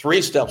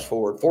 3 steps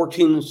forward,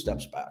 14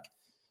 steps back.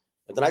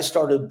 And then I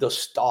started to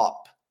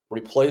stop,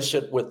 replace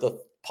it with a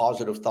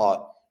positive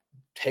thought,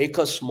 take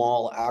a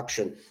small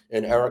action.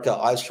 And Erica,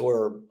 I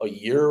swear, a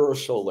year or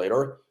so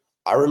later,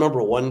 I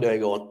remember one day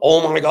going,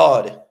 oh my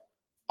God,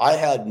 I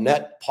had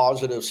net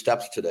positive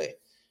steps today.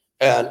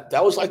 And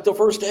that was like the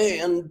first day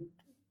in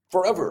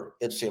forever,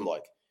 it seemed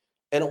like.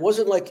 And it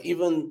wasn't like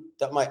even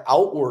that my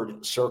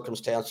outward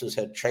circumstances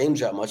had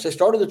changed that much. They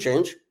started to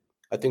change,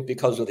 I think,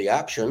 because of the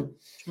action.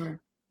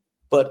 Sure.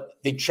 But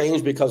they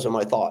changed because of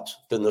my thoughts.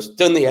 Then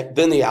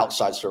the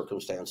outside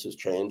circumstances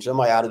changed, and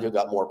my attitude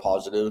got more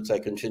positive as I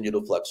continued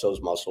to flex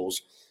those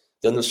muscles.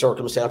 Then the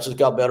circumstances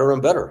got better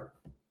and better.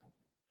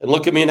 And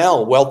look at me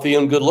now, wealthy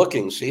and good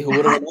looking. See, who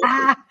would have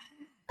known?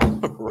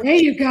 Right. There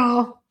you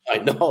go. I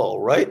know,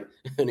 right?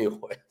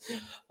 Anyway,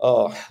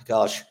 oh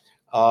gosh.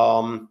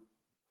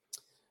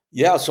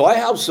 Yeah, so I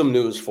have some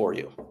news for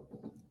you.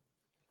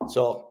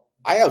 So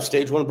I have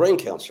stage 1 brain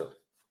cancer.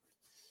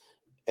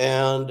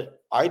 And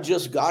I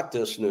just got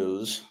this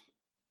news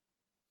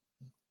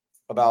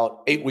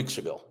about 8 weeks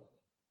ago.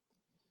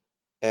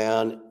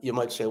 And you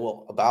might say,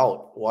 well,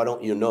 why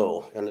don't you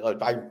know? And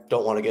I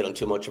don't want to get on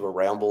too much of a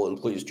ramble, and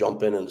please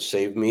jump in and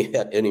save me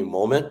at any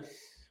moment.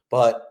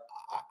 But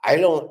I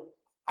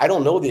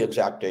don't know the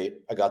exact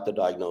date I got the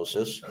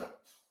diagnosis.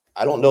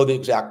 I don't know the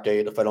exact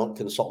date if I don't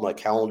consult my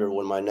calendar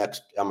when my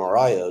next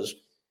MRI is,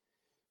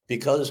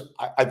 because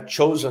I've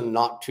chosen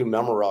not to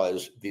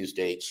memorize these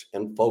dates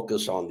and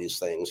focus on these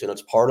things. And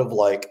it's part of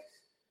like,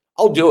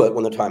 I'll do it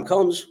when the time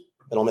comes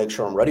and I'll make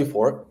sure I'm ready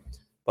for it.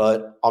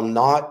 But I'm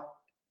not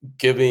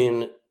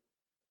giving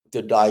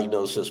the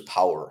diagnosis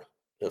power,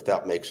 if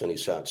that makes any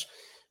sense.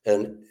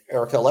 And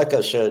Erica, like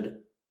I said,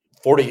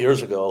 40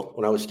 years ago,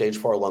 when I was stage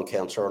 4 lung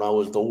cancer, and I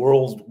was the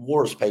world's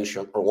worst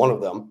patient, or one of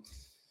them.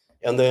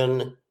 And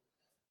then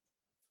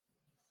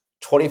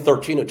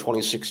 2013 to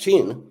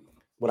 2016,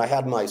 when I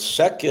had my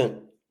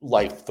second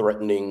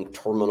life-threatening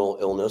terminal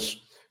illness, it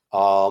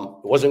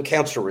wasn't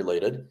cancer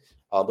related,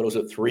 but it was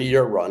a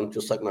 3-year run,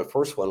 just like my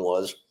first one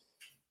was.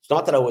 It's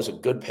not that I was a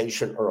good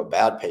patient or a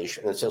bad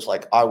patient. It's just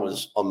like I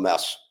was a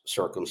mess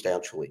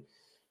circumstantially.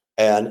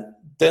 And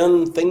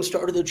then things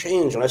started to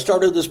change, and I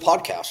started this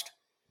podcast.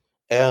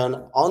 And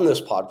on this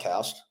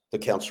podcast, the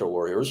Cancer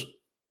Warriors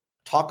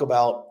talk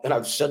about, and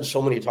I've said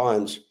so many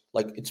times,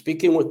 like, it's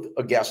speaking with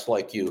a guest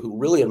like you, who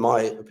really, in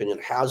my opinion,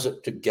 has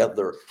it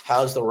together,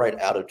 has the right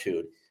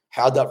attitude,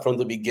 had that from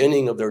the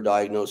beginning of their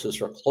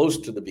diagnosis or close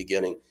to the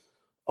beginning.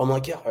 I'm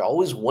like, yeah, I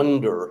always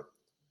wonder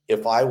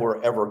if I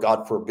were ever,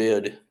 God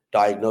forbid,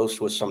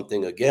 diagnosed with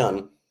something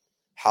again,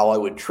 how I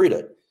would treat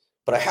it.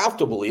 But I have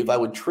to believe I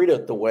would treat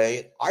it the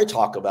way I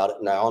talk about it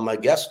now, and my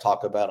guests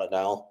talk about it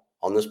now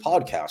on this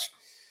podcast.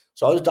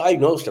 So I was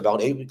diagnosed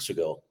about 8 weeks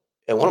ago.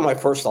 And one of my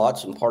first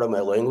thoughts, and part of my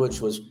language,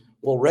 was,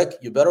 well, Rick,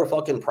 you better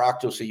fucking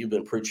practice what you've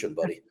been preaching,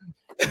 buddy.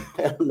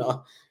 And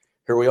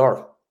here we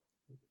are.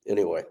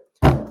 Anyway,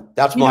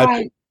 that's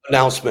my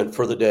announcement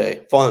for the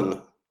day.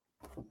 Fun.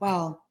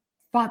 Well,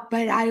 but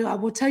I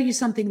will tell you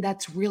something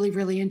that's really,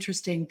 really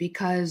interesting,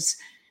 because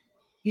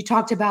you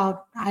talked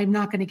about, I'm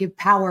not going to give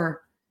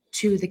power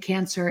to the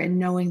cancer and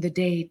knowing the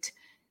date.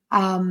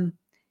 That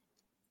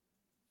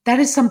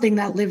is something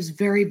that lives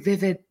very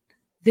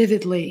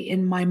vividly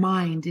in my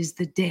mind, is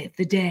the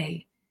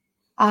day.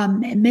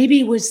 And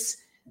maybe it was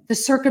the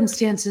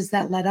circumstances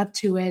that led up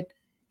to it,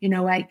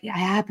 I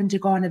happened to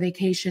go on a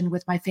vacation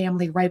with my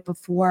family right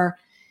before.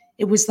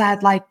 It was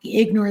that like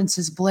ignorance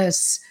is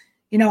bliss.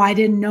 I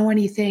didn't know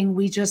anything.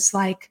 We just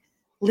like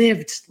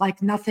lived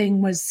like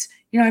nothing was,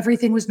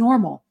 everything was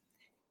normal.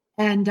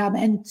 And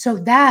so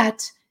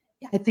that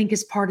I think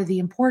is part of the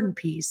important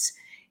piece,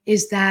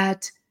 is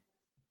that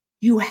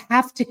you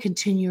have to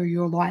continue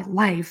your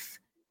life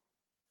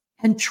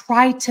and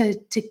try to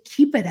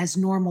keep it as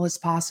normal as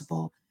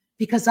possible,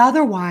 because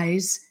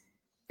otherwise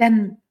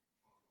then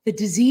the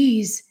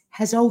disease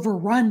has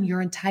overrun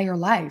your entire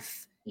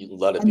life. You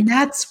let it And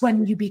that's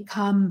when you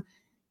become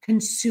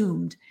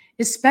consumed,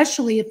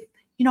 especially if,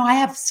 I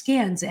have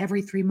scans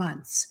every 3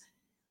 months.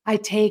 I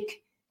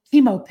take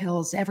chemo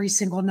pills every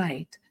single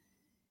night.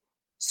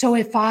 So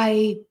if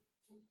I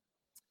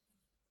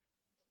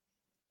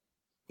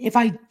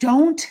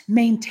don't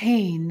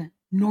maintain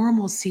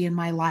normalcy in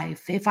my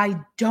life, if I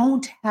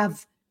don't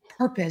have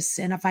purpose,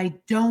 and if I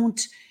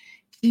don't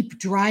keep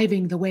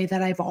driving the way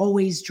that I've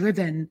always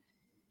driven,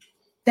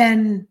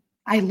 then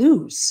I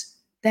lose.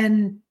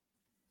 Then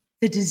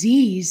the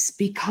disease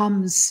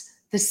becomes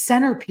the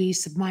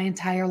centerpiece of my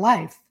entire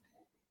life.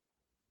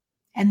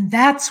 And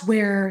that's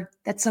a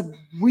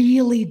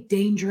really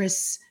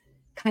dangerous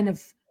kind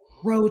of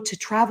road to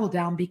travel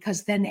down,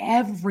 because then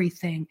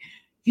everything,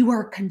 you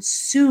are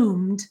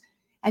consumed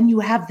and you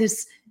have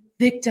this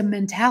victim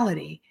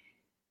mentality.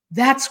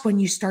 That's when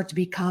you start to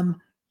become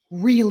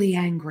really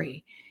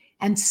angry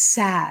and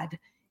sad,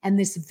 and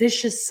this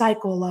vicious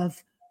cycle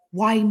of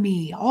why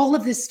me? All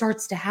of this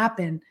starts to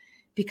happen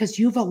because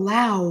you've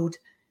allowed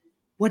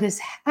what has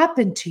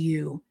happened to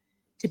you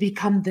to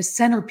become the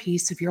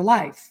centerpiece of your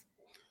life,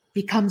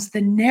 becomes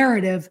the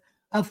narrative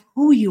of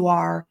who you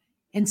are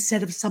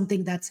instead of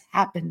something that's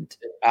happened.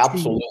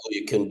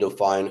 Absolutely can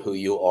define who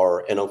you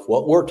are. And if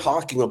what we're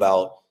talking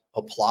about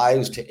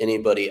applies to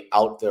anybody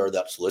out there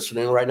that's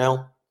listening right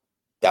now,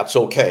 that's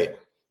okay.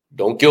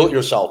 Don't guilt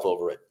yourself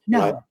over it.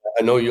 No.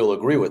 I know you'll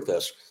agree with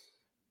this.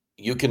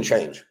 You can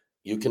change.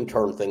 You can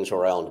turn things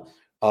around.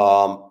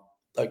 It's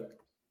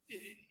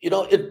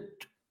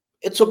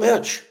a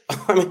bitch.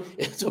 I mean,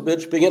 it's a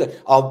bitch being in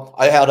it.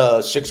 I had a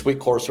 6-week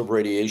course of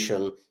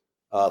radiation,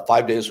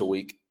 5 days a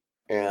week,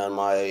 and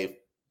my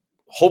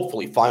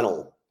hopefully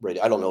final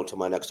radiation. I don't know till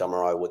my next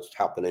MRI what's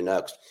happening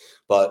next,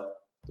 but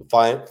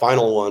the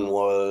final one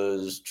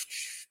was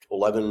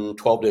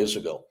 12 days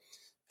ago.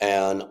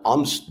 And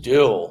I'm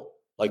still,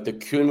 like, the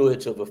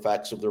cumulative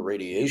effects of the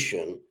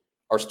radiation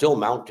are still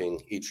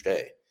mounting each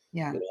day.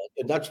 Yeah.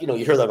 And that's, you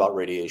hear that about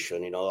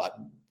radiation,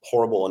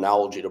 horrible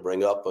analogy to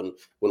bring up. And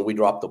when we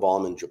dropped the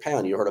bomb in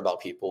Japan, you heard about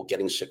people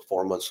getting sick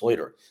 4 months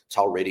later. It's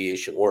how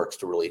radiation works,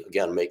 to really,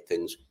 again, make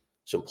things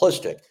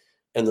simplistic.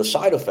 And the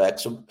side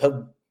effects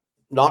have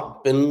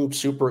not been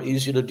super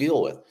easy to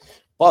deal with.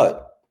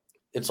 But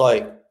it's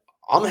like,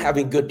 I'm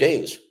having good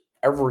days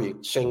every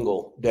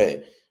single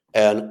day.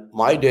 And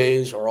my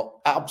days are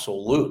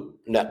absolute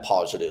net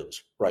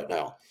positives right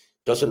now.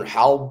 Doesn't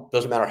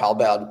matter how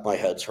bad my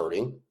head's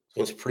hurting.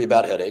 It's pretty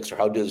bad headaches, or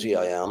how dizzy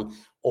I am,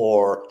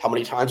 or how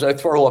many times I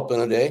throw up in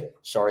a day.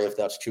 Sorry if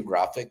that's too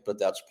graphic, but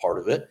that's part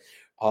of it.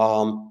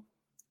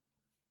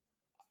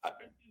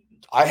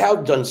 I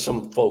have done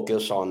some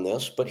focus on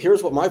this, but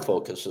here's what my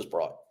focus has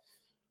brought.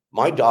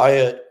 My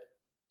diet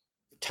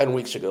 10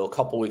 weeks ago, a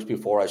couple weeks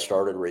before I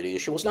started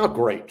radiation, was not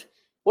great. It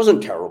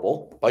wasn't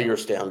terrible. By your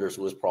standards,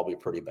 it was probably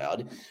pretty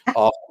bad.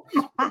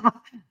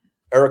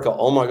 Erica,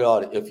 oh my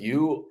God, if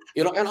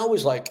and I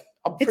was like,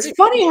 it's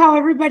funny how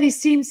everybody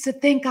seems to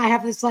think I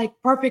have this like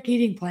perfect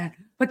eating plan,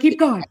 but keep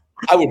going.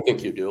 I would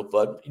think you do,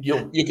 but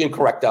you can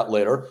correct that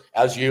later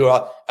as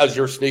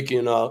you're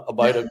sneaking a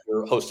bite of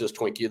your Hostess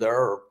Twinkie there,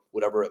 or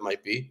whatever it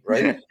might be,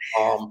 right?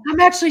 I'm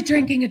actually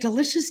drinking a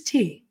delicious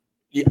tea.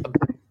 Yeah,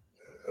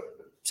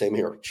 same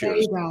here.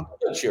 Cheers. There you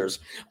go. Cheers.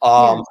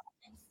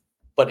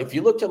 But if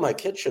you looked at my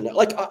kitchen,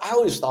 like, I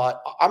always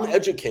thought, I'm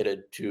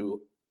educated to,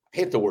 I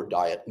hate the word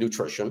diet,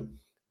 nutrition.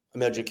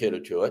 I'm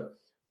educated to it.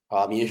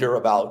 You hear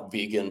about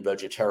vegan,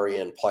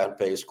 vegetarian,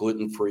 plant-based,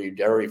 gluten-free,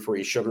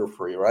 dairy-free,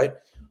 sugar-free, right?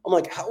 I'm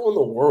like, how in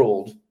the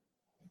world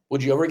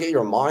would you ever get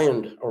your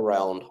mind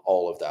around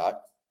all of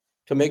that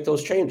to make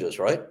those changes,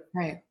 right?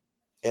 Right.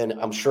 And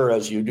I'm sure,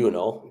 as you do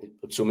know,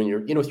 assuming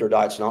your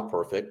diet's not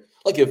perfect,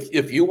 like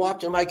if you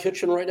walked in my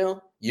kitchen right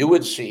now, you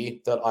would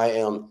see that I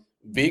am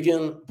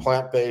vegan,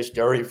 plant-based,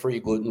 dairy-free,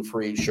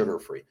 gluten-free,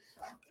 sugar-free,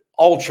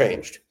 all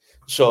changed.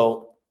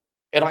 So,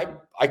 and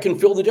I can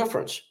feel the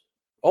difference.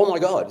 Oh my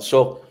God.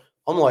 So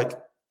I'm like,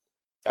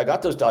 I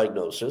got this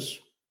diagnosis,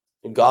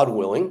 and God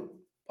willing,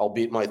 I'll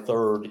beat my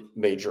third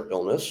major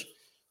illness.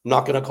 I'm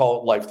not going to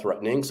call it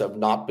life-threatening, because I've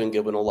not been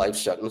given a life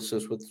sentence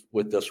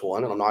with this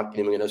one, and I'm not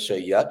even going to say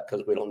yet,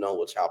 because we don't know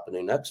what's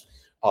happening next.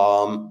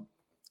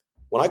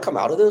 When I come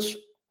out of this,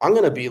 I'm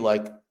going to be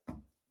like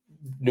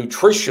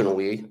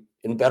nutritionally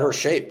in better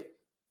shape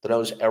than I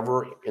was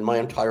ever in my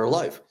entire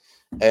life.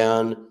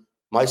 And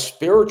my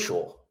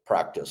spiritual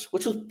practice,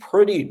 which is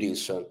pretty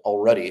decent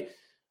already,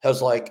 has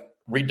like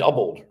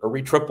redoubled or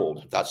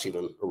retripled, if that's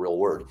even a real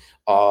word.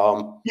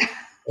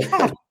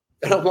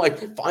 And I'm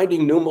like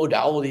finding new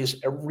modalities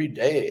every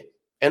day,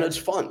 and it's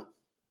fun.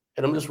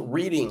 And I'm just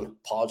reading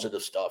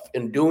positive stuff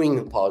and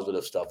doing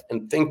positive stuff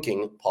and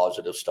thinking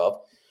positive stuff,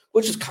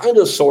 which is kind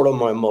of sort of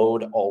my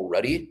mode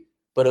already,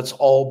 but it's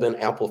all been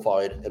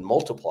amplified and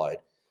multiplied.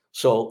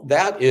 So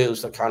that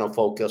is the kind of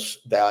focus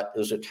that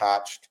is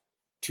attached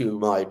to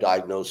my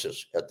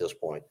diagnosis at this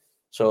point.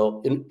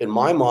 So in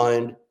my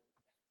mind,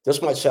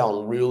 this might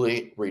sound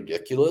really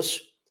ridiculous,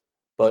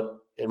 but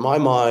in my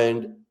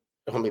mind,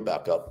 let me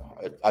back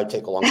up. I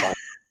take a long time,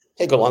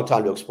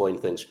 to explain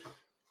things.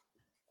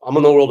 I'm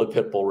in the world of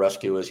pit bull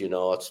rescue, as you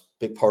know, it's a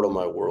big part of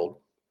my world.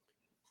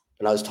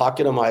 And I was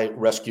talking to my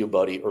rescue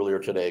buddy earlier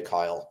today,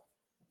 Kyle,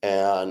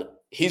 and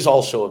he's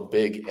also a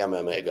big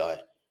MMA guy.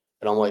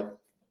 And I'm like,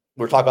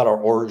 we're talking about our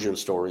origin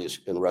stories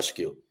in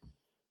rescue.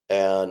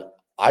 And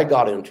I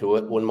got into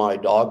it when my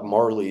dog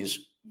Marley's,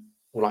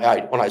 when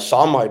I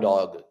saw my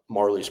dog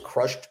Marley's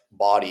crushed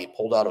body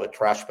pulled out of a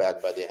trash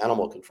bag by the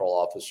animal control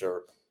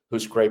officer who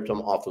scraped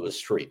him off of the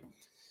street.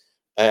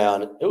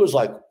 And it was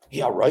like,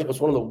 yeah, right. It was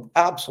one of the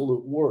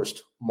absolute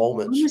worst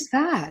moments. When was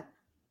that?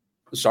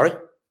 Sorry?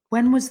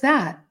 When was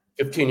that?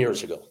 15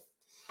 years ago.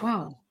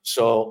 Wow.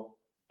 So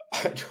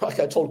like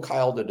I told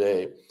Kyle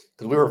today,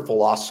 because we were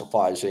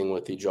philosophizing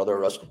with each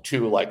other, us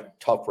two like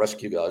tough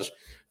rescue guys.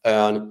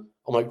 And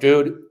I'm like,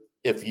 dude,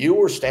 if you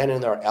were standing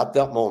there at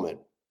that moment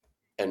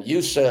and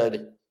you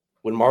said,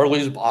 when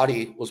Marley's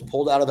body was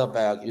pulled out of that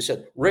bag, you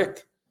said,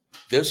 Rick,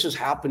 this is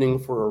happening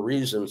for a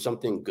reason.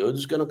 Something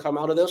good's going to come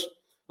out of this.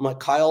 I'm like,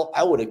 Kyle,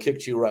 I would have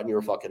kicked you right in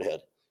your fucking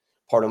head.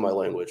 Pardon my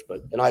language,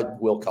 and I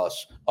will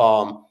cuss.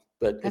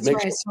 But that's it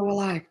makes right. So will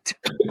I.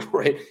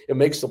 right. It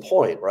makes the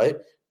point, right?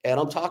 And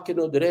I'm talking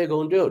to him today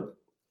going, dude,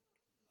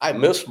 I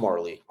miss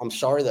Marley. I'm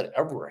sorry that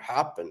ever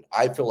happened.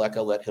 I feel like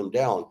I let him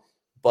down.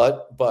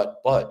 But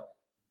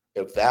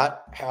if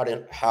that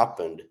hadn't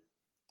happened,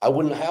 I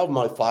wouldn't have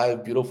my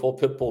 5 beautiful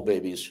pit bull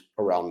babies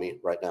around me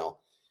right now.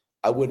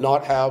 I would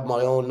not have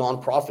my own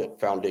nonprofit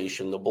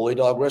foundation, the Bully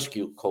Dog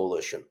Rescue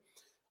Coalition.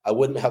 I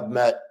wouldn't have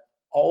met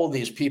all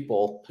these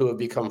people who have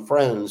become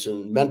friends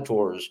and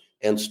mentors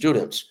and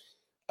students.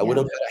 I would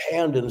have had a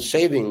hand in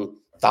saving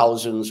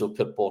thousands of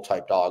pit bull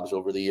type dogs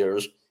over the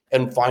years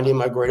and finding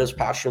my greatest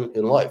passion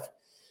in life.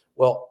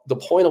 Well, the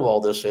point of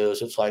all this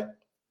is it's like,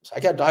 I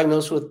got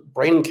diagnosed with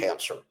brain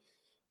cancer.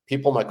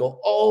 People might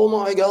go, oh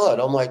my God.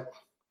 I'm like,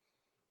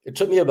 it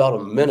took me about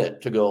a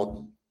minute to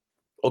go,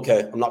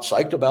 okay, I'm not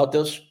psyched about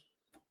this,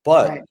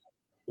 but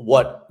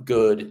what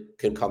good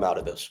can come out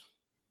of this?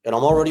 And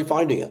I'm already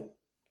finding it.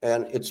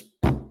 And it's,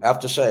 I have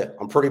to say,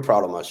 I'm pretty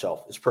proud of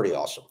myself. It's pretty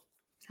awesome.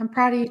 I'm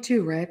proud of you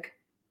too, Rick.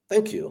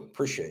 Thank you.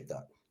 Appreciate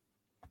that.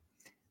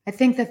 I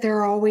think that there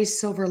are always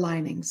silver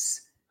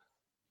linings,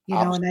 you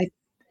know,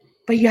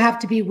 but you have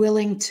to be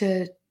willing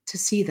to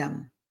see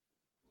them,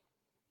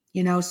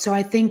 you know. So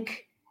I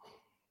think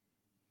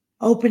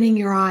opening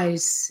your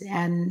eyes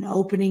and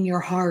opening your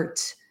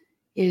heart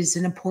is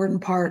an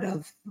important part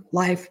of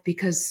life,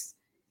 because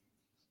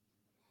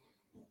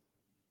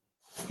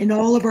in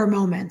all of our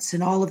moments,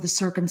 in all of the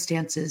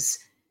circumstances,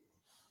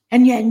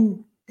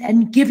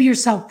 and give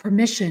yourself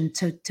permission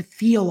to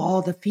feel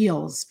all the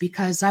feels,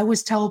 because I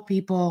always tell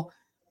people,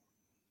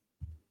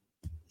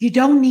 you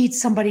don't need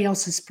somebody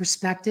else's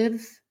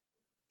perspective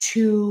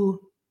to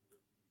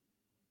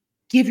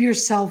give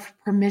yourself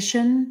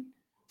permission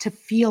to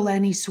feel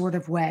any sort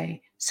of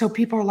way. So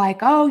people are like,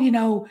 oh, you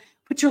know,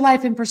 put your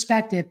life in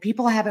perspective.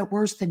 People have it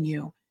worse than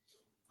you.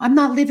 I'm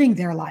not living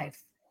their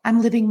life.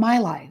 I'm living my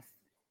life.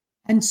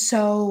 And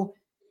so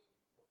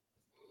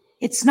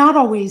it's not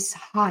always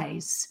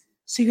highs.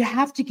 So you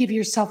have to give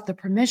yourself the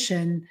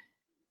permission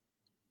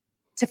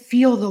to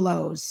feel the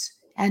lows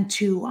and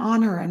to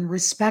honor and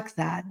respect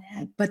that.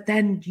 But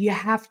then you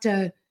have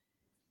to,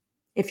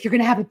 if you're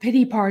going to have a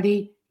pity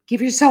party,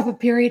 give yourself a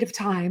period of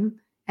time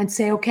and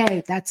say,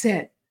 okay, that's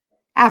it.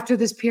 After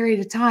this period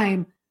of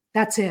time,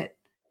 that's it.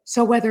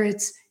 So whether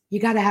it's you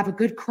got to have a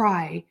good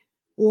cry,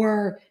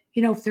 or,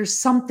 you know, if there's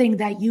something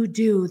that you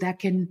do that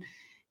can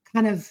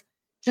kind of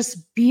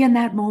just be in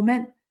that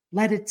moment,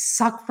 let it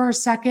suck for a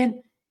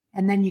second,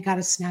 and then you got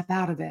to snap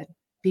out of it,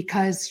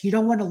 because you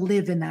don't want to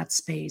live in that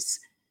space.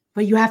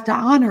 But you have to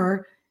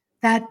honor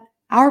that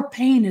our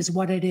pain is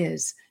what it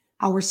is.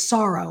 Our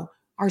sorrow,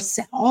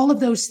 all of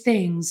those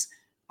things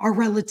are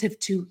relative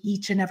to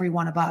each and every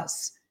one of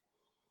us.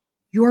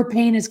 Your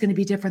pain is going to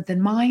be different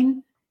than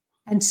mine.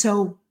 And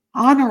so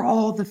honor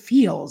all the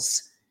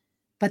feels,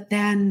 but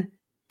then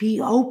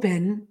be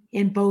open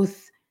in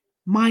both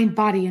mind,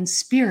 body, and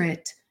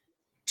spirit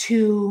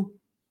to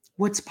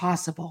what's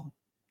possible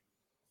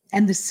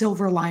and the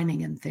silver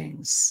lining in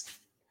things.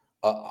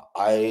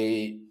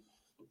 I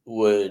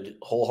would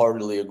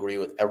wholeheartedly agree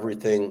with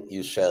everything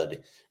you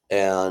said.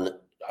 And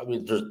I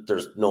mean,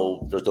 there's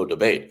no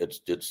debate.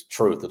 It's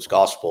truth. It's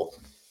gospel.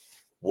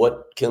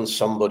 What can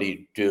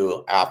somebody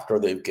do after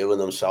they've given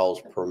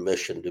themselves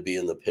permission to be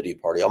in the pity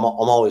party? I'm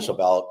always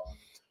about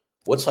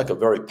what's like a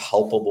very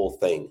palpable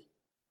thing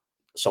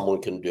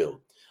someone can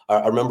do.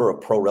 I remember a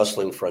pro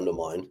wrestling friend of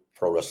mine,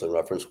 pro wrestling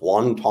reference,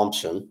 Juan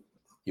Thompson,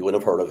 You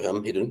wouldn't have heard of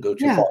him. He didn't go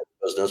too Yeah. far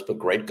in business, but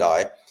great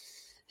guy.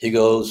 He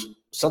goes,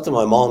 something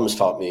my mom has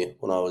taught me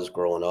when I was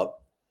growing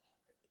up.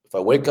 If I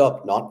wake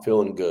up not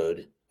feeling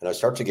good and I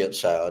start to get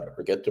sad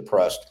or get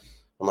depressed,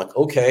 I'm like,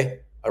 okay,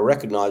 I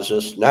recognize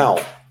this now.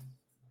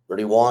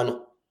 Ready,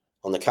 one,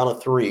 on the count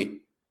of three,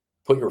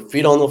 put your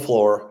feet on the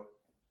floor,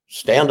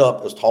 stand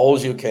up as tall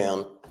as you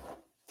can,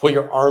 put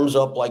your arms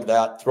up like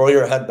that, throw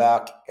your head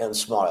back and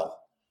smile.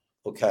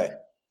 Okay,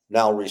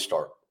 now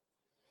restart.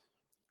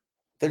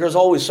 I think there's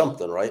always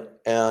something, right?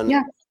 And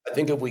Yeah. I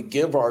think if we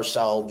give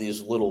ourselves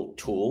these little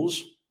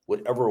tools,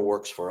 whatever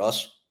works for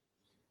us,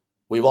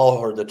 we've all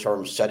heard the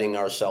term setting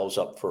ourselves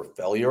up for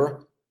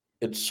failure.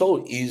 It's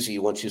so easy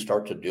once you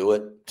start to do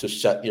it to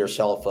set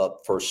yourself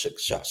up for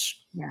success.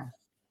 Yeah.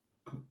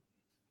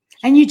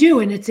 And you do,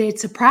 and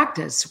it's a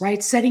practice,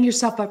 right? Setting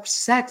yourself up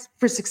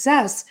for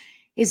success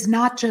is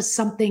not just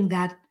something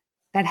that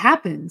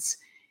happens.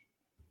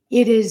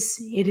 It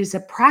is a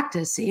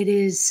practice. It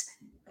is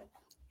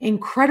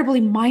incredibly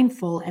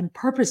mindful and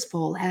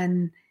purposeful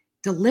and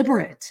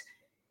deliberate.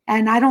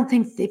 And I don't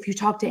think if you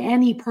talk to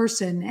any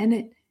person,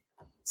 and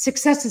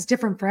success is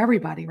different for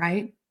everybody,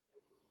 right?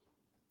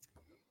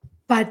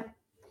 But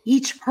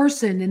each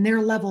person in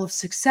their level of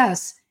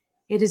success,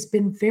 it has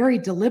been very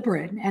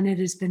deliberate and it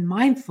has been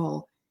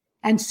mindful.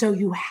 And so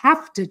you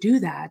have to do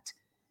that.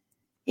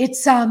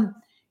 It's,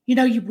 we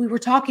were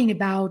talking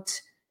about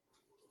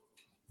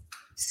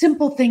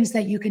simple things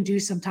that you can do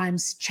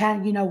sometimes,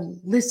 chat,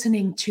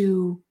 listening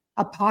to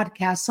a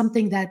podcast,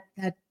 something that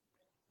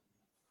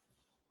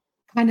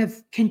kind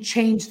of can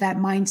change that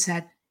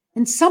mindset.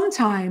 And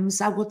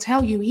sometimes I will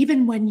tell you,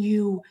 even when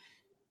you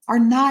are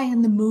not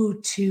in the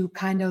mood to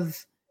kind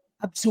of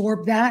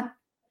absorb that,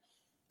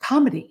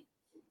 comedy,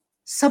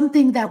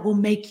 something that will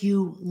make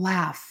you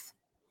laugh.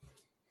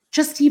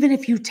 Just even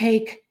if you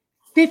take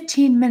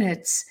 15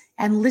 minutes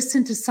and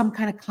listen to some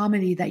kind of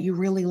comedy that you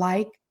really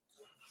like,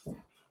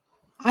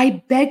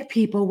 I beg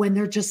people when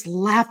they're just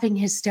laughing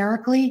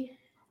hysterically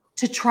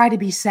to try to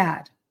be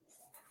sad.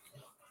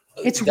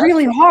 It's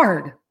really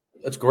hard.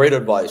 That's great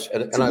advice.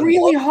 It's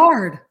really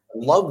hard. I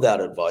love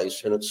that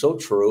advice. And it's so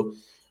true.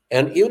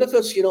 And even if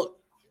it's,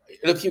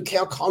 if you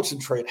can't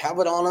concentrate, have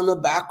it on in the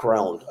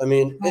background. I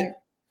mean, Right.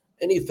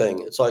 Anything.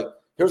 It's like,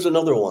 here's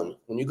another one.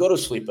 When you go to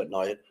sleep at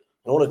night,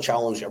 I want to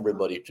challenge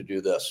everybody to do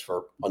this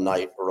for a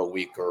night or a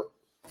week or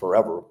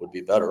forever would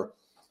be better.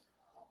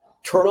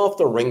 Turn off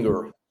the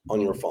ringer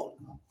on your phone.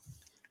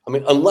 I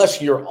mean, unless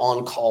you're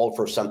on call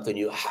for something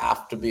you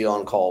have to be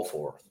on call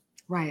for.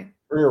 Right.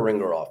 Turn your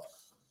ringer off.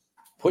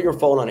 Put your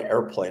phone on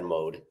airplane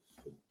mode.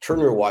 Turn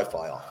your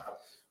Wi-Fi off.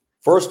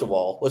 First of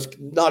all, let's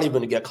not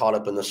even get caught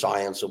up in the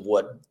science of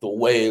what the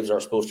waves are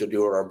supposed to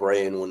do in our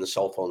brain when the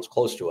cell phone's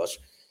close to us.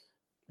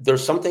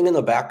 There's something in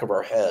the back of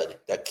our head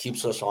that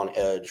keeps us on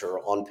edge or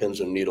on pins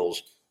and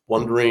needles,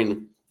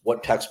 wondering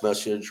what text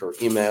message or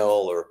email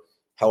or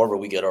however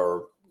we do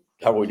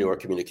our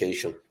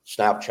communication,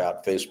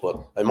 Snapchat,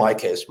 Facebook, in my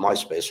case,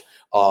 MySpace,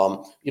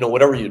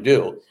 whatever you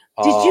do.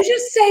 Did you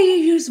just say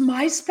you use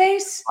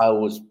MySpace? I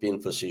was being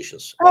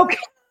facetious. Okay.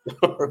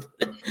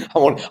 I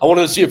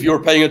wanted to see if you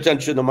were paying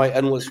attention to my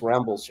endless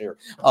rambles here.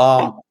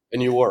 And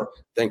you were.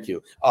 Thank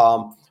you.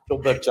 But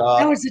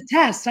that was a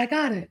test. I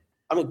got it.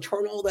 I mean,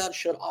 turn all that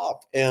shit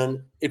off,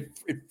 and it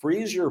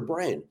frees your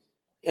brain.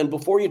 And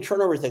before you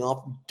turn everything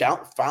off,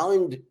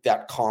 find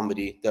that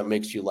comedy that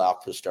makes you laugh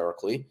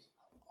hysterically,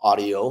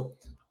 audio.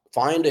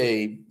 Find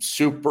a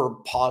super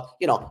I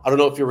don't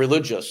know if you're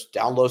religious.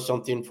 Download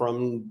something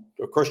from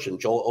a Christian,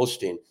 Joel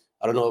Osteen.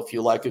 I don't know if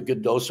you like a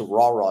good dose of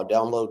rah-rah.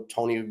 Download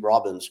Tony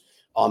Robbins.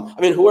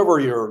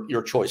 Whoever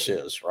your choice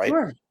is, right?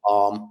 Sure.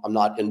 I'm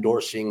not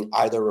endorsing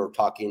either or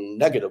talking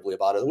negatively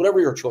about it. Whatever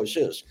your choice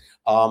is.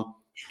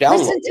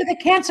 Listen to the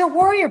Cancer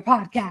Warrior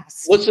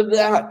podcast. Listen to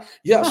that.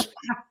 Yes.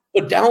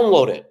 But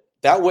download it.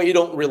 That way you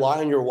don't rely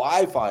on your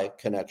Wi-Fi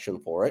connection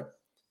for it.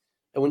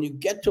 And when you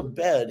get to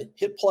bed,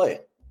 hit play.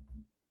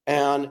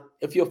 And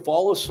if you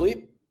fall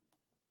asleep,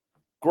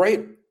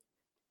 great.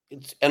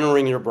 It's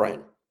entering your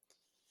brain.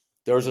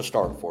 There's a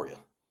start for you.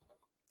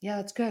 Yeah,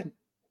 that's good.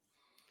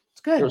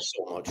 It's good. There's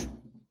so much.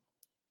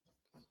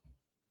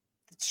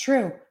 It's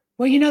true.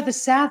 Well, the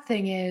sad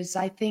thing is,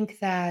 I think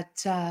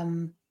that,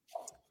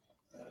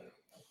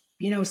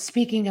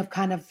 speaking of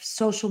kind of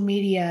social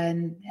media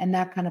and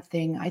that kind of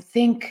thing, I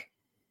think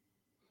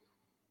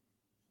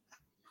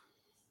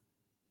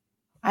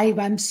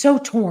I'm so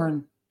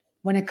torn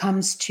when it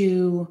comes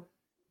to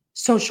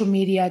social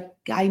media.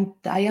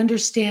 I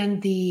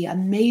understand the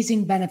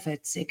amazing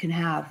benefits it can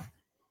have,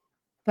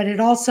 but it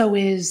also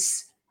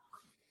is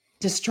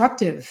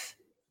destructive.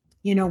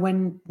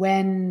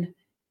 When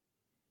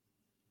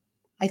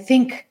I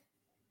think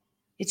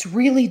it's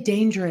really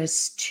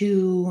dangerous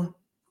to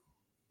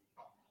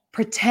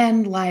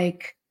pretend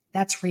like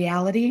that's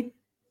reality.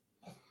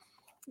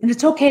 And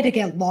it's okay to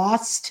get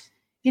lost,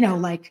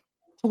 like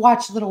to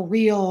watch little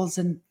reels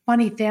and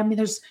funny family.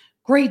 There's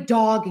great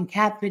dog and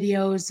cat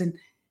videos and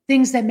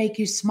things that make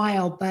you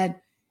smile.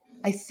 But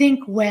I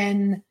think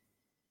when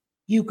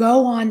you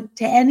go on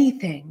to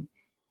anything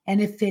And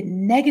if it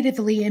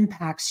negatively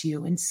impacts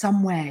you in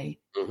some way,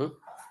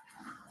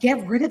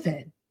 get rid of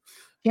it.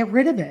 Get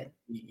rid of it.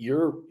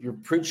 You're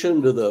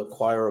preaching to the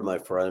choir, my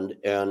friend,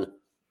 and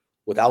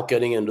without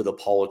getting into the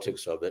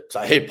politics of it, because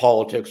I hate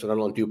politics and I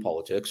don't do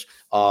politics.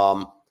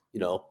 And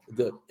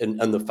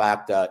the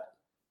fact that,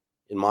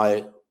 in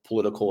my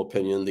political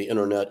opinion, the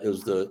internet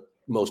is the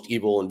most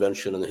evil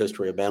invention in the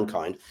history of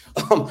mankind.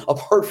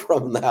 Apart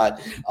from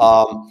that,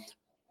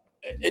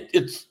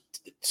 it's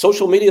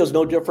social media is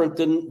no different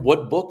than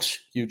what books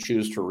you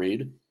choose to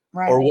read,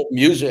 or what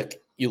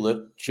music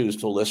you choose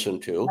to listen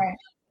to,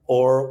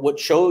 or what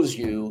shows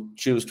you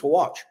choose to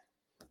watch.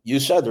 You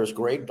said there's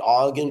great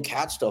dog and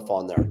cat stuff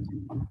on there.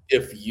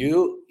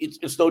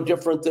 It's no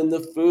different than the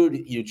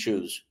food you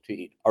choose to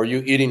eat. Are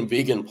you eating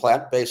vegan,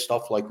 plant-based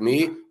stuff like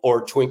me,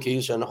 or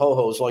Twinkies and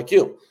ho-hos like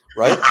you?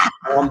 Right?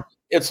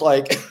 It's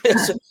like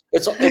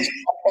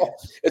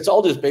it's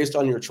all just based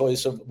on your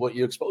choice of what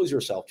you expose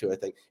yourself to, I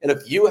think. And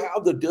if you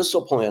have the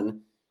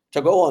discipline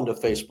to go onto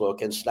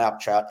Facebook and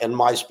Snapchat and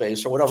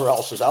MySpace or whatever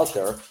else is out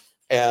there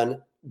and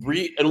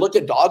read and look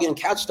at dog and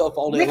cat stuff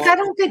all day Rick, long. I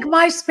don't think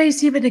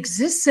MySpace even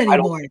exists anymore. I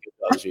don't think it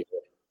does either.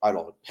 I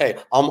don't. Hey,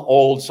 I'm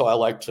old, so I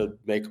like to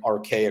make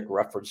archaic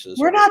references.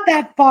 We're not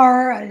that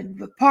far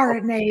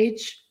apart in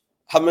age.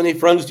 How many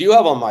friends do you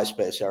have on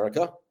MySpace,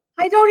 Erica?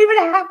 I don't even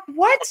have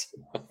what?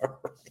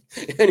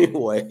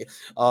 Anyway,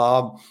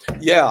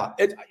 yeah.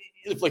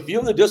 If you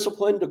have the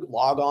discipline to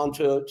log on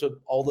to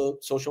all the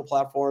social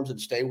platforms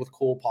and stay with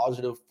cool,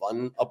 positive,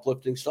 fun,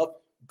 uplifting stuff,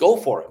 go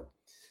for it.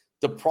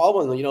 The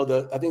problem,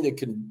 I think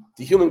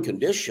the human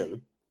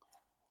condition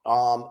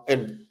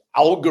and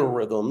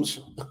algorithms,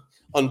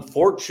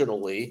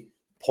 unfortunately,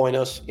 point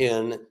us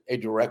in a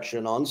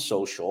direction on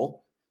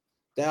social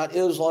that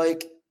is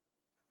like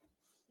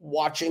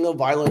watching a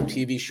violent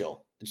TV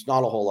show. It's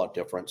not a whole lot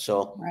different.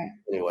 So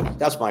anyway,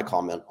 that's my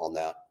comment on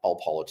that, all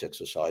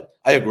politics aside.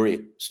 I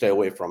agree. Stay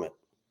away from it.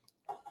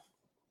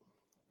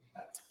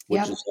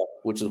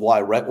 Which is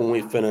why right when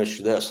we finish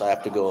this, I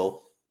have to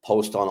go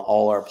post on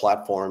all our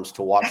platforms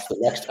to watch the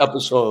next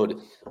episode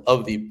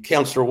of the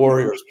Cancer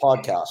Warriors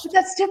podcast. But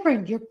that's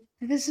different.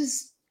 This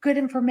is good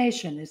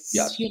information. It's,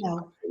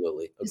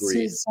 absolutely. This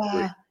is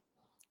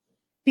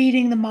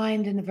feeding the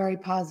mind in a very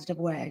positive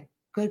way.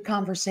 Good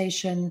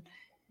conversation,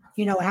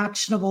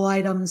 actionable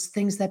items,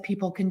 things that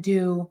people can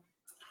do,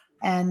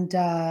 and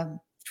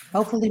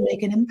hopefully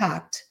make an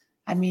impact.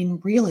 I mean,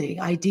 really,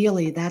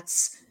 ideally,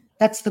 that's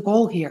the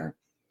goal here,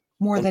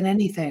 more than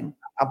anything.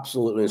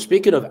 Absolutely. And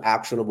speaking of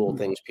actionable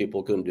things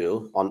people can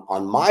do,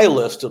 on my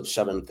list of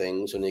 7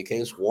 things, in any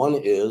case, one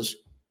is,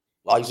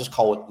 I just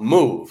call it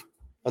move.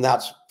 And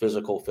that's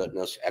physical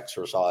fitness,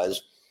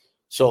 exercise.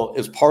 So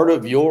as part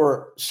of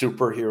your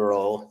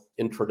superhero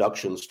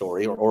introduction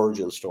story or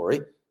origin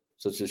story,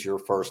 since this is your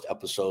first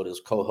episode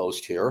as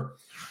co-host here,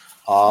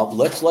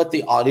 let's let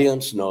the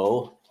audience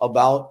know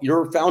about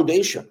your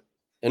foundation,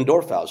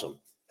 Endorphasm.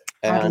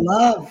 And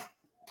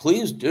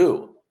please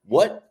do.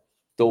 What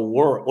in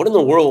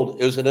the world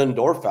is an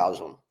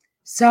endorphasm?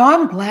 So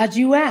I'm glad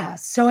you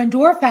asked. So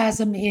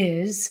endorphasm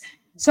is,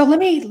 I'm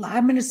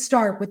going to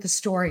start with the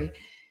story.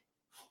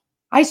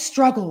 I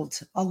struggled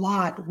a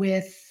lot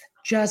with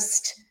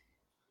just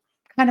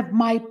kind of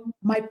my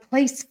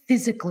place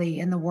physically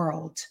in the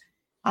world.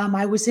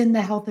 I was in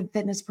the health and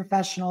fitness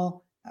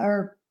profession,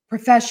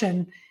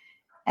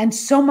 and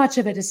so much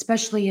of it,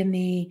 especially in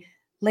the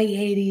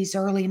late 80s,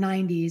 early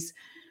 90s,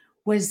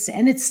 was,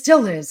 and it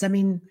still is. I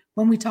mean,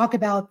 when we talk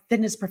about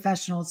fitness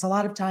professionals, a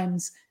lot of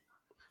times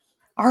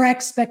our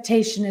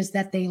expectation is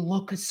that they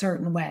look a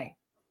certain way.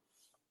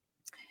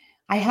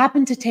 I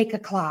happened to take a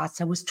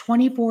class. I was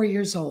 24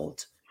 years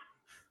old,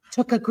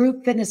 took a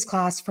group fitness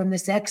class from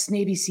this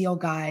ex-Navy SEAL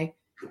guy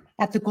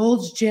at the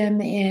Gold's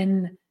Gym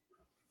in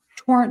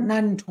where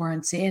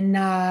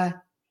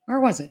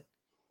was it?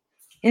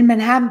 In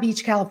Manhattan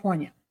Beach,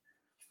 California.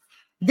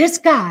 This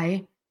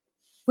guy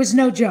was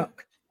no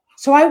joke.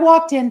 So I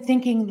walked in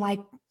thinking, like,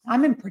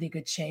 I'm in pretty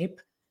good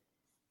shape.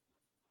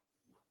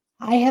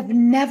 I have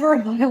never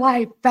in my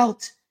life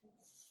felt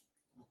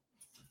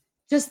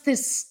just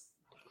this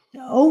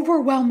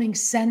overwhelming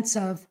sense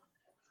of,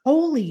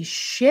 holy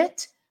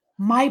shit,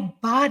 my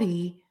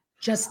body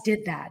just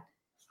did that.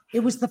 It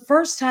was the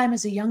first time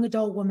as a young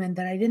adult woman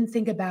that I didn't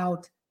think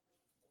about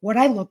what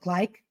I looked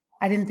like.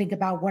 I didn't think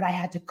about what I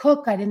had to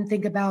cook. I didn't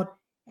think about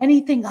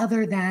anything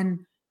other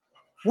than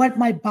what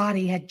my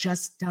body had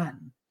just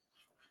done.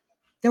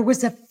 There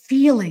was a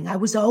feeling, I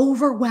was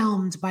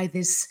overwhelmed by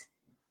this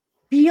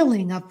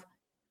feeling of,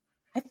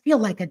 I feel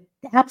like an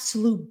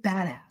absolute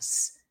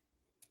badass.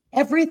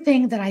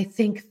 Everything that I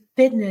think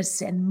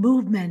fitness and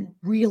movement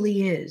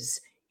really is,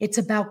 it's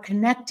about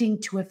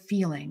connecting to a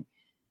feeling.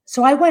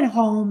 So I went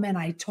home and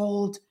I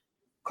told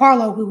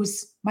Carlo, who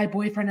was my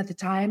boyfriend at the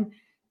time,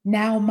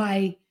 now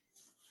my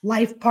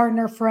life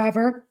partner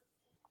forever,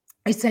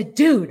 I said,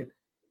 dude,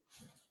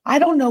 I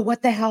don't know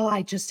what the hell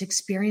I just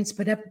experienced,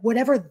 but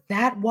whatever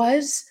that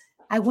was,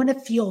 I want to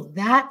feel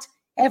that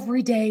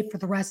every day for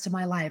the rest of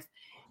my life.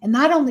 And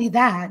not only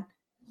that,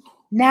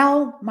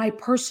 now my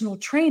personal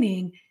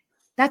training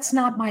That's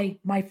not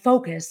my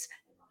focus.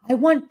 I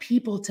want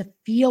people to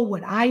feel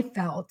what I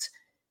felt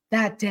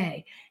that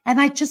day. And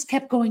I just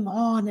kept going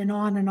on and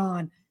on and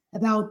on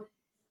about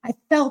I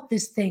felt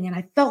this thing and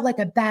I felt like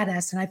a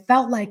badass and I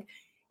felt like,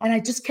 and I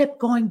just kept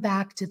going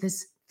back to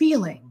this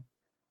feeling.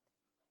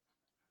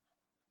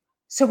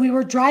 So we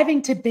were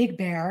driving to Big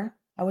Bear.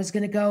 I was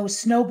going to go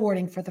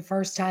snowboarding for the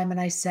first time. And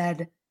I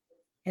said,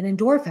 an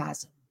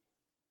endorphasm.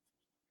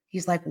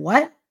 He's like,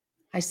 what?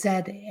 I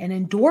said, an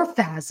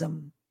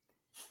endorphasm.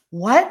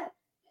 What?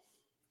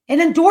 An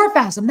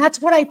endorphasm.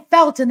 That's what I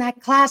felt in that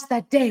class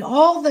that day.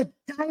 All the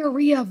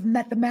diarrhea of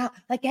the mouth,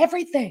 like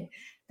everything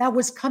that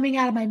was coming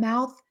out of my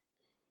mouth.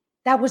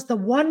 That was the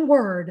one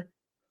word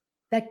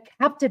that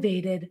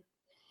captivated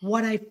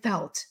what I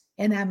felt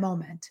in that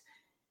moment.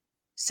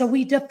 So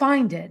we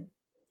defined it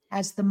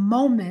as the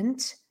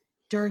moment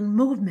during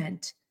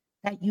movement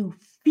that you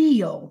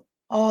feel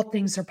all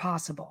things are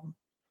possible.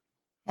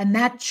 And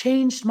that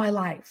changed my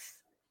life,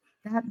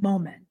 that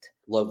moment.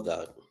 Love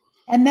that.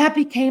 And that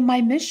became my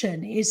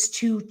mission, is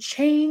to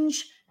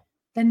change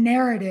the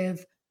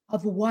narrative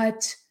of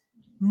what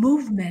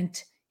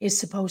movement is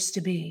supposed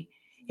to be.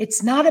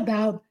 It's not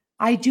about,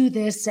 I do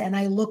this and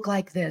I look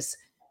like this,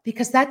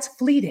 because that's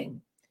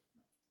fleeting.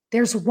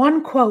 There's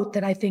one quote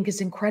that I think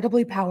is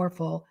incredibly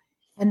powerful,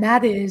 and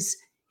that is,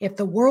 if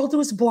the world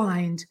was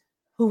blind,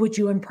 who would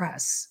you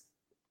impress?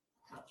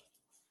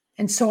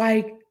 And so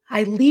I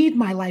lead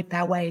my life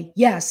that way.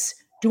 Yes.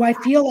 Do I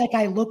feel like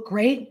I look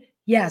great?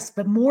 Yes.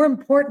 But more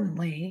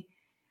importantly,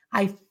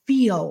 I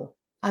feel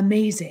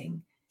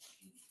amazing.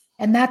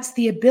 And that's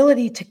the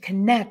ability to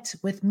connect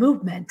with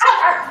movement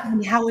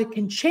and how it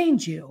can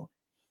change you.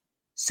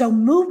 So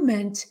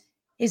movement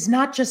is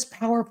not just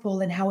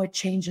powerful in how it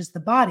changes the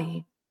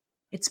body,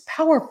 it's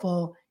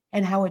powerful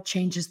in how it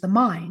changes the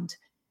mind.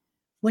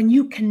 When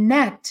you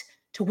connect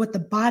to what the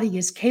body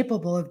is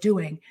capable of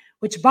doing,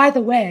 which, by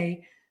the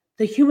way,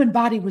 the human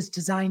body was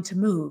designed to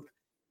move.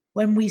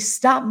 When we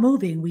stop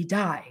moving, we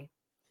die.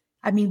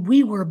 I mean,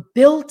 we were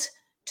built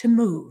to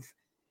move.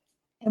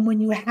 And when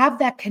you have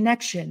that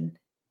connection,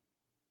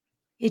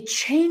 it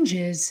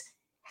changes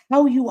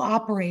how you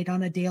operate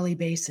on a daily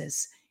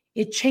basis.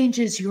 It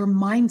changes your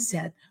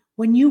mindset.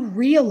 When you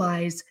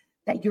realize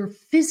that you're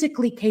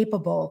physically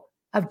capable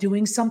of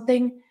doing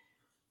something,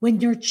 when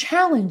you're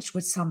challenged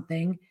with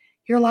something,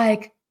 you're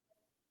like,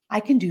 I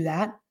can do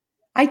that.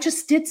 I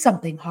just did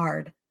something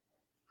hard.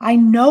 I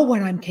know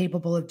what I'm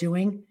capable of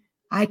doing.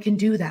 I can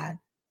do that.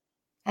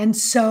 And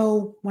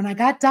so when I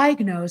got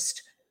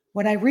diagnosed,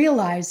 what I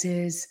realized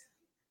is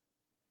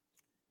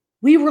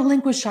we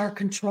relinquish our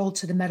control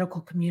to the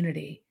medical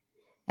community.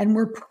 And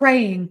we're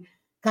praying,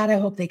 God, I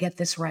hope they get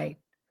this right.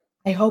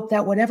 I hope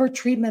that whatever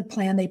treatment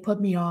plan they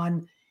put me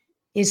on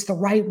is the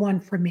right one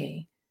for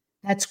me.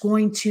 That's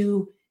going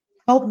to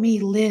help me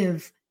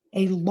live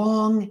a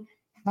long,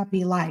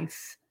 happy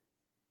life.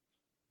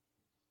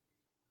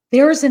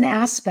 There is an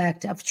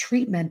aspect of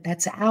treatment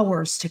that's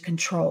ours to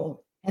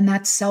control, and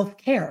that's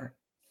self-care.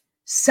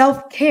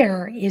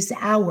 Self-care is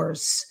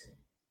ours.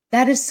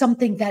 That is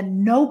something that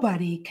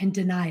nobody can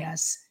deny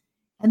us.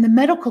 And the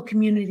medical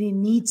community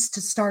needs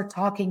to start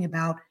talking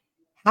about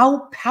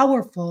how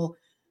powerful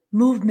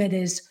movement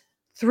is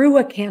through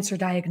a cancer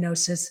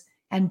diagnosis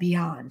and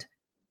beyond.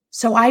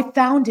 So I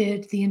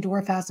founded the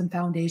Endorphasm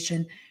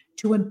Foundation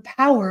to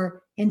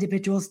empower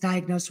individuals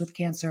diagnosed with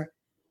cancer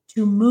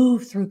to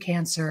move through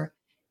cancer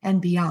and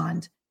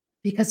beyond,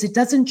 because it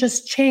doesn't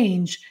just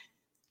change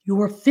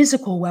your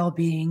physical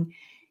well-being,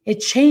 it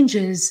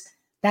changes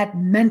that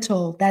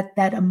mental,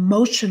 that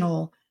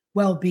emotional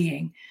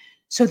well-being.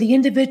 So the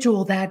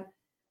individual that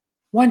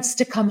wants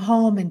to come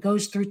home and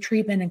goes through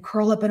treatment and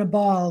curl up in a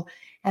ball,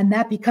 and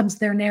that becomes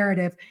their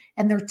narrative,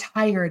 and they're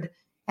tired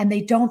and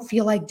they don't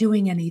feel like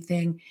doing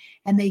anything,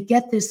 and they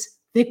get this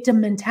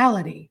victim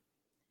mentality.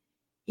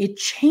 It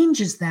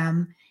changes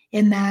them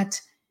in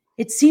that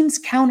it seems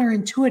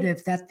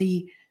counterintuitive that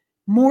the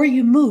more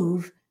you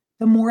move,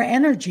 the more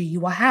energy you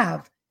will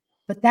have.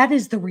 But that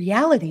is the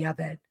reality of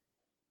it.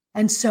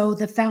 And so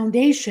the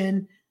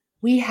foundation,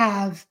 we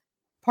have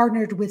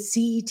partnered with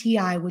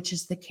CETI, which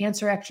is the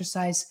Cancer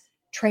Exercise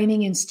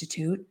Training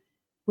Institute,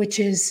 which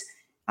is,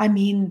 I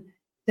mean,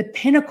 the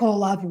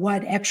pinnacle of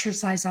what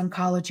exercise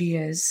oncology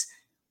is.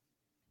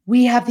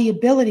 We have the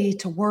ability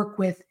to work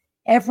with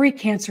every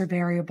cancer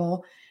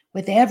variable,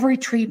 with every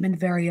treatment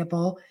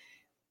variable,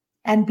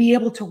 and be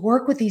able to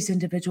work with these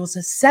individuals,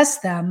 assess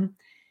them,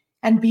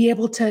 and be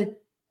able to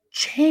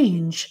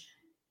change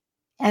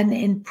and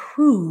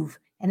improve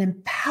and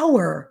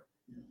empower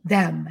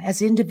them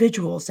as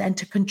individuals, and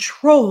to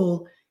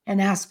control an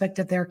aspect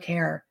of their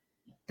care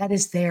that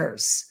is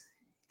theirs.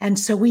 And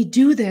so we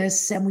do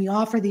this and we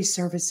offer these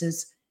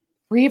services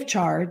free of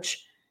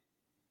charge.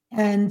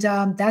 And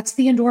that's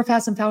the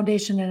Endorphasm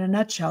Foundation in a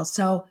nutshell.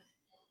 So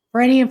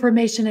for any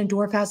information,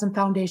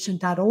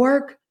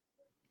 endorphasmfoundation.org.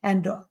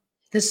 And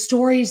the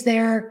story's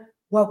there.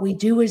 What we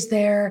do is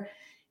there.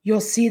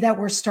 You'll see that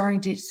we're starting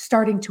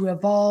to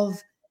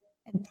evolve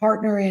and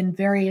partner in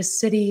various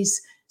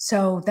cities.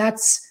 So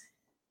that's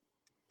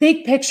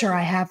big picture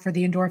I have for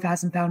the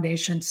Endorphasm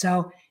Foundation.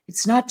 So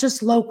it's not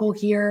just local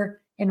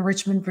here in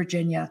Richmond,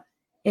 Virginia.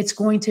 It's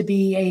going to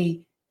be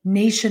a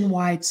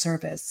nationwide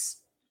service.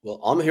 Well,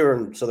 I'm here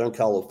in Southern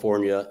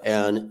California,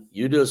 and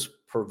you just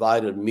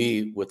provided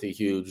me with a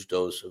huge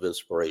dose of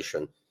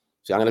inspiration.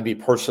 See, I'm going to be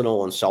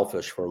personal and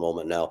selfish for a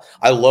moment now.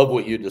 I love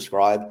what you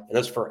described, and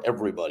it's for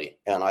everybody.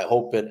 And I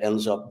hope it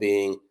ends up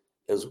being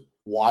as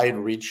wide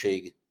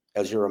reaching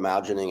as you're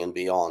imagining and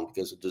beyond,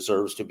 because it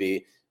deserves to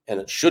be, and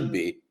it should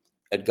be.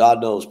 And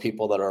God knows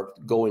people that are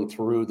going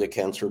through the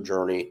cancer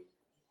journey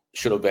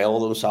should avail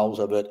themselves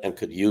of it and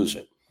could use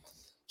it.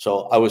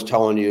 So I was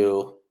telling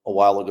you a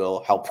while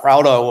ago how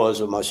proud I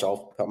was of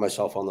myself, pat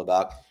myself on the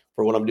back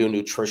for what I'm doing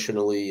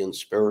nutritionally and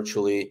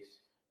spiritually.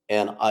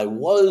 And I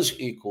was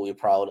equally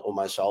proud of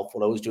myself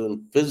what I was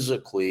doing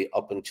physically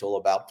up until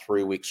about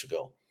 3 weeks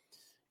ago.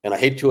 And I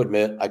hate to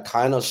admit, I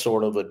kind of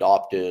sort of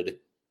adopted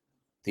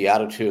the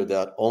attitude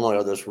that, oh my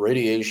God, this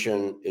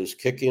radiation is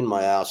kicking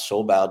my ass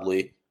so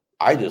badly,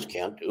 I just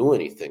can't do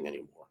anything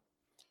anymore.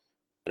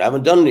 And I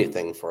haven't done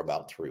anything for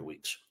about 3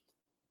 weeks.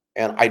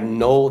 And I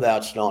know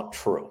that's not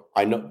true.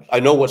 I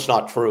know what's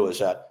not true is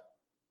that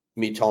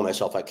me telling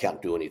myself I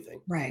can't do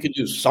anything. Right. You could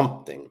do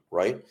something,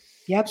 right?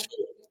 Yep. So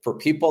for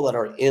people that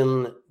are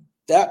in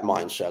that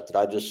mindset that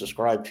I just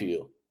described to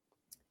you,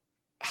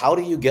 how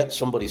do you get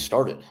somebody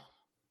started?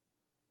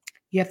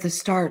 You have to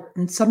start.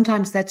 And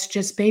sometimes that's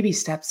just baby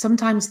steps.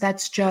 Sometimes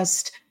that's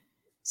just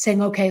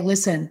saying, okay,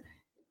 listen,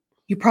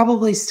 you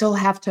probably still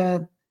have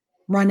to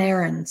run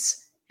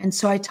errands. And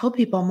so I tell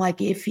people, I'm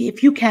like, if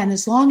you can,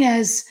 as long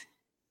as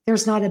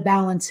there's not a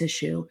balance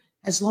issue,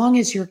 as long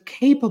as you're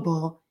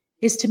capable,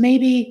 is to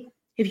maybe,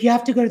 if you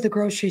have to go to the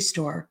grocery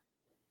store,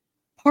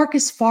 park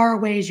as far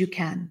away as you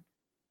can.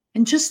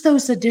 And just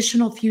those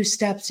additional few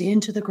steps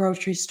into the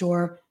grocery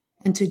store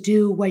and to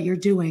do what you're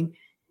doing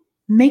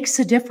makes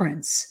a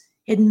difference.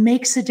 It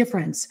makes a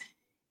difference.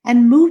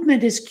 And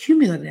movement is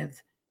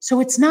cumulative.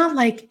 So it's not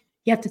like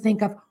you have to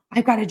think of,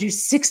 I've got to do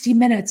 60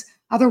 minutes.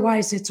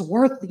 Otherwise it's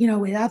worth,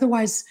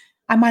 otherwise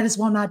I might as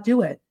well not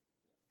do it.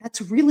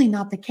 That's really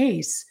not the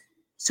case.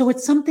 So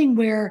it's something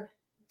where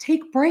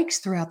take breaks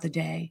throughout the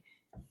day.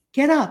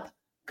 Get up,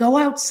 go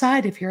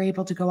outside if you're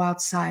able to go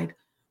outside.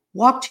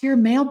 Walk to your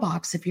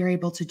mailbox if you're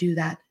able to do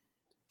that.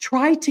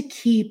 Try to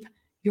keep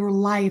your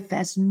life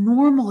as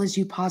normal as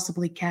you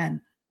possibly can.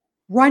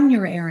 Run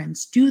your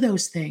errands, do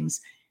those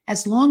things.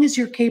 As long as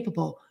you're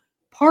capable,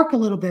 park a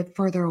little bit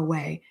further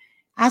away.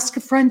 Ask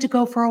a friend to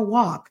go for a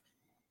walk.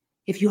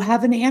 If you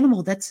have an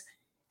animal,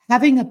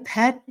 having a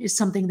pet is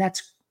something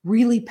that's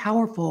really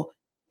powerful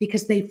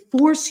because they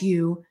force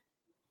you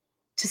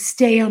to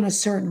stay on a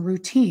certain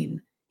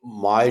routine.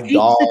 My Take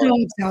dog the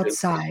dogs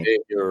outside.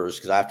 yours,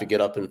 because I have to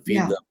get up and feed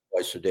them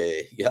twice a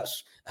day.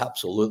 Yes,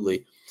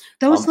 absolutely.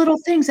 Those little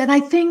things. And I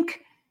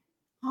think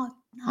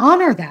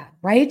honor that,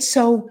 right?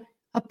 So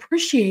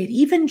appreciate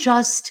even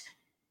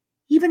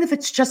if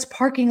it's just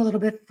parking a little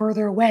bit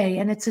further away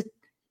and it's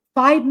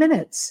 5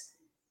 minutes,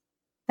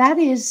 that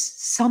is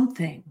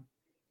something.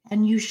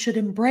 And you should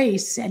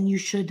embrace and you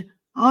should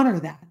honor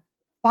that.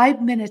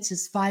 5 minutes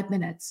is 5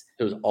 minutes.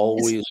 There's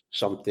always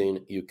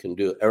something you can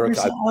do. Eric,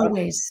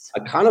 I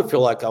kind of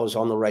feel like I was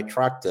on the right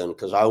track then,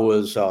 because I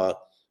was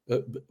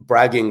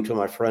bragging to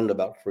my friend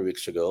about 3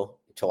 weeks ago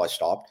until I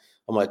stopped.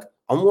 I'm like,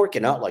 I'm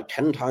working out like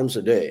 10 times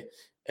a day.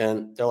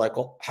 And they're like,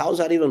 well, how's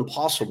that even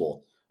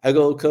possible? I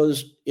go,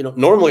 because,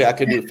 normally I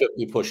could do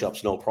 50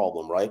 push-ups, no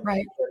problem, right?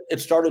 Right. It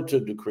started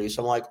to decrease.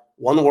 I'm like,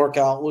 one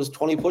workout was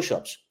 20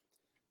 push-ups.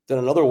 Then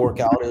another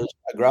workout is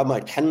I grab my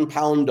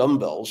 10-pound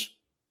dumbbells.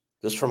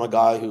 This from a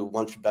guy who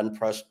once bench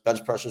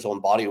pressed his own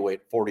body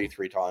weight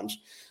 43 times.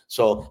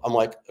 So I'm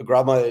like, I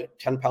grab my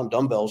 10-pound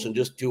dumbbells and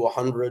just do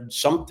 100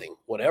 something,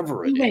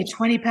 whatever it is. You weigh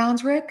 20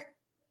 pounds, Rick?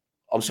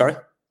 I'm sorry?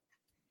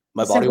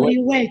 My body weight? What do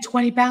you weigh,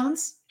 20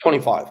 pounds?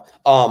 25.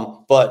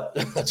 But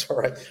that's all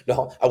right.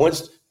 No, I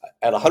went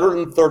at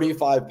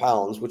 135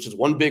 pounds, which is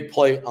one big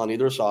plate on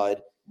either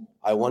side.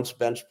 I once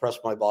bench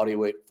pressed my body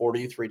weight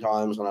 43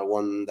 times and I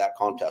won that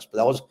contest.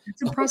 But that's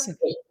impressive.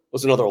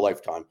 Was another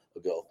lifetime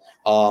ago.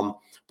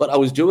 But I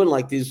was doing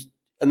like these,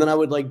 and then I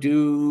would like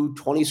do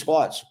 20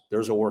 squats.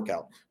 There's a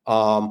workout.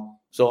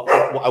 So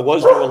I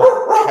was doing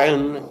like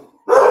 10,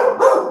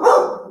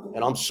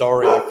 and I'm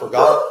sorry, I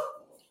forgot.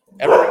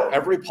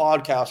 Every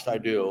podcast I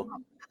do,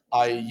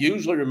 I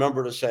usually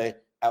remember to say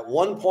at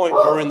one point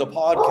during the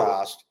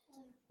podcast,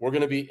 we're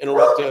going to be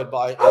interrupted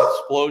by an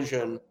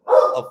explosion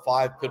of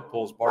 5 pit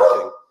bulls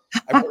barking.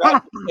 I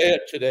forgot to say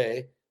it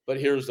today, but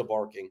here's the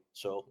barking.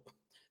 So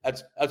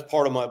that's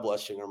part of my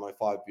blessing, are my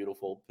 5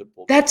 beautiful pit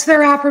bulls. That's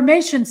their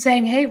affirmation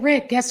saying, hey,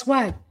 Rick, guess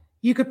what?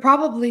 You could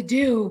probably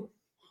do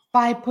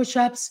 5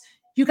 push-ups.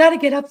 You got to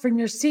get up from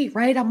your seat,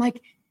 right? I'm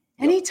like,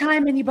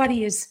 anytime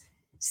anybody is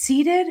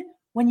seated,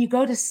 when you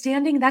go to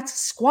standing, that's a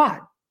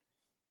squat.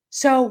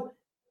 So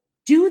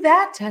do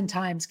that 10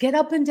 times. Get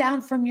up and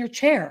down from your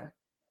chair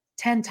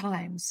 10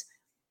 times.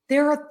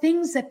 There are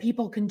things that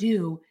people can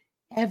do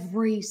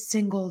every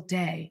single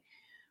day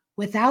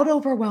without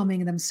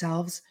overwhelming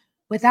themselves,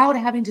 without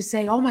having to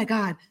say, oh my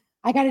God,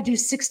 I got to do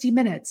 60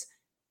 minutes.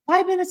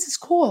 5 minutes is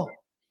cool.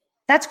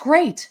 That's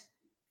great.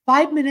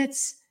 5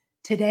 minutes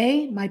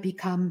today might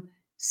become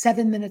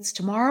 7 minutes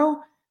tomorrow,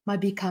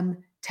 might become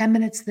 10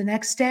 minutes the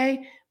next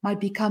day, might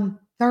become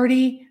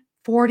 30,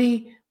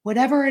 40,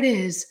 whatever it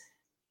is.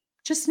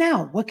 Just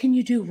now, what can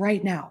you do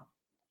right now?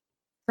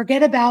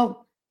 Forget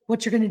about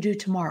what you're going to do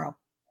tomorrow.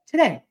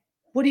 Today,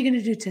 what are you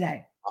going to do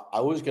today?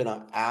 I was going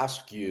to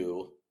ask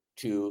you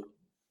to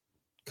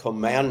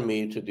command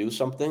me to do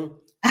something,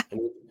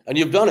 and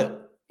you've done it.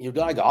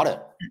 I got it.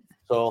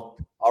 So,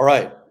 all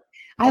right.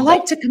 I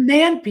like to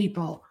command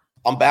people.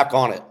 I'm back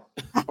on it.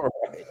 All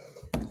right.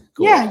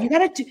 Cool. Yeah, you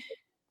got to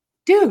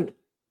dude,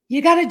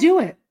 you got to do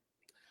it.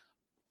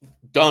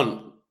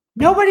 Done.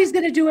 Nobody's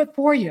going to do it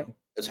for you.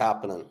 It's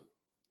happening.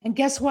 And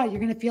guess what?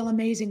 You're going to feel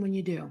amazing when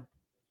you do.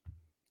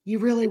 You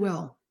really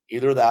will.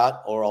 Either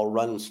that, or I'll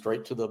run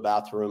straight to the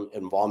bathroom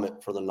and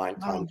vomit for the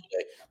 9th time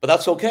today. But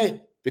that's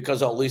okay,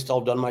 because at least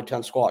I've done my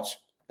 10 squats,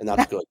 and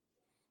that's good.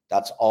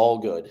 That's all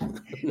good.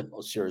 No,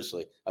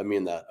 seriously. I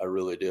mean that. I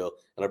really do.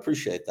 And I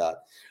appreciate that.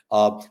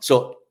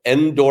 So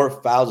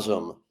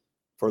Endorphasm,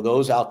 for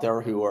those out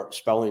there who are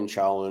spelling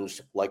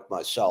challenged like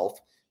myself,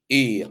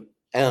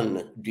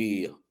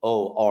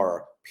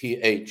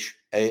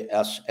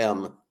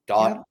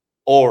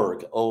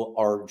 endorphasm.org,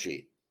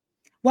 O-R-G.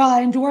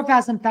 Well,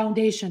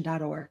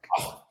 endorphasmfoundation.org.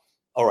 Oh,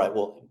 all right.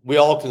 Well, we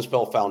all can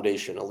spell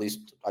foundation. At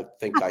least I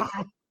think I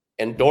can.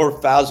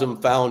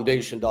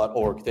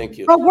 Endorphasmfoundation.org. Thank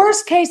you. But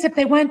worst case, if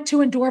they went to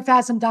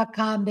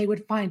endorphasm.com, they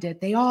would find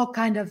it. They all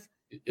kind of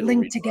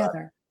link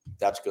together.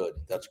 That's good.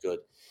 That's good.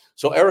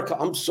 So, Erica,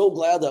 I'm so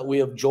glad that we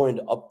have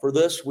joined up for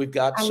this. We've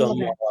got some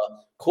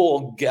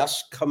cool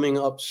guests coming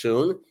up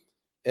soon,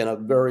 and a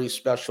very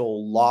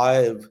special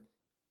live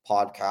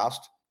podcast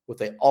with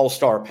an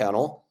all-star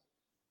panel.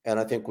 And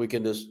I think we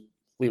can just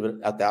leave it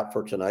at that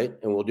for tonight,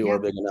 and we'll do our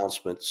big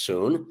announcement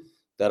soon.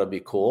 That'll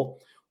be cool.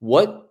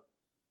 What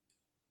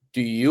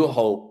do you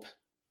hope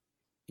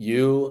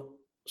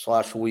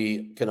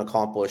you/we can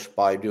accomplish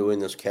by doing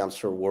this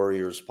Cancer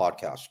Warriors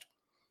podcast?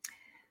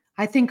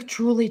 I think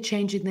truly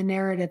changing the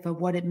narrative of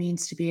what it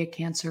means to be a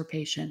cancer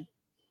patient.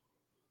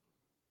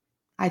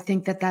 I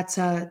think I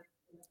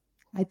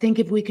think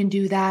if we can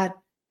do that,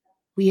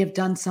 we have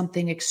done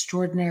something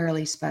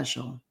extraordinarily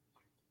special.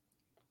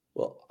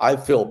 Well, I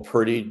feel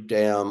pretty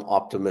damn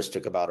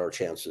optimistic about our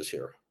chances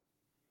here.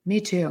 Me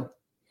too.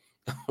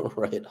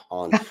 Right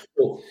on.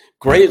 Well,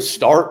 great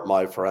start,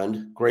 my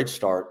friend. Great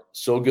start.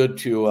 So good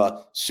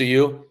to see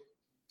you.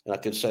 And I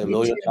could say a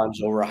million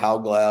times over how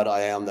glad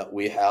I am that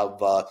we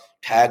have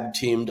tag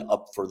teamed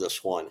up for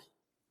this one.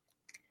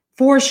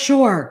 For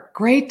sure.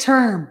 Great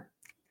term.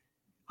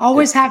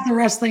 Always have the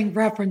wrestling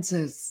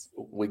references.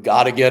 We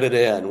got to get it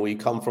in. We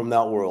come from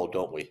that world,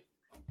 don't we?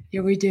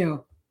 Yeah, we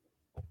do.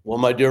 Well,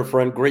 my dear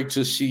friend, great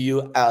to see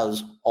you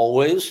as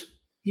always.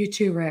 You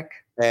too, Rick.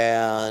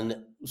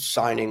 And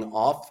signing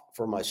off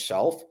for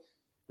myself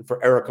and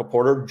for Erica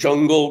Porter,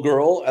 Jungle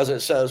Girl, as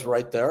it says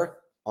right there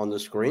on the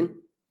screen.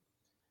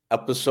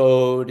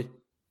 Episode,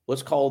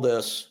 let's call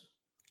this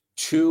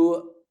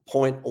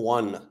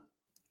 2.1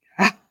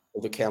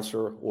 of the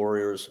Cancer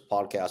Warriors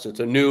podcast. It's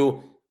a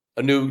new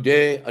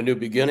day, a new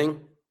beginning,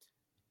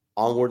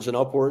 onwards and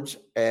upwards,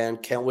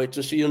 and can't wait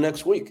to see you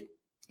next week.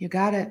 You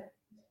got it.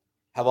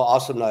 Have an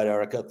awesome night,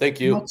 Erica. Thank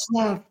you. Much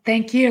love.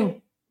 Thank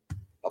you.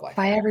 Bye-bye.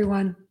 Bye,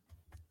 everyone.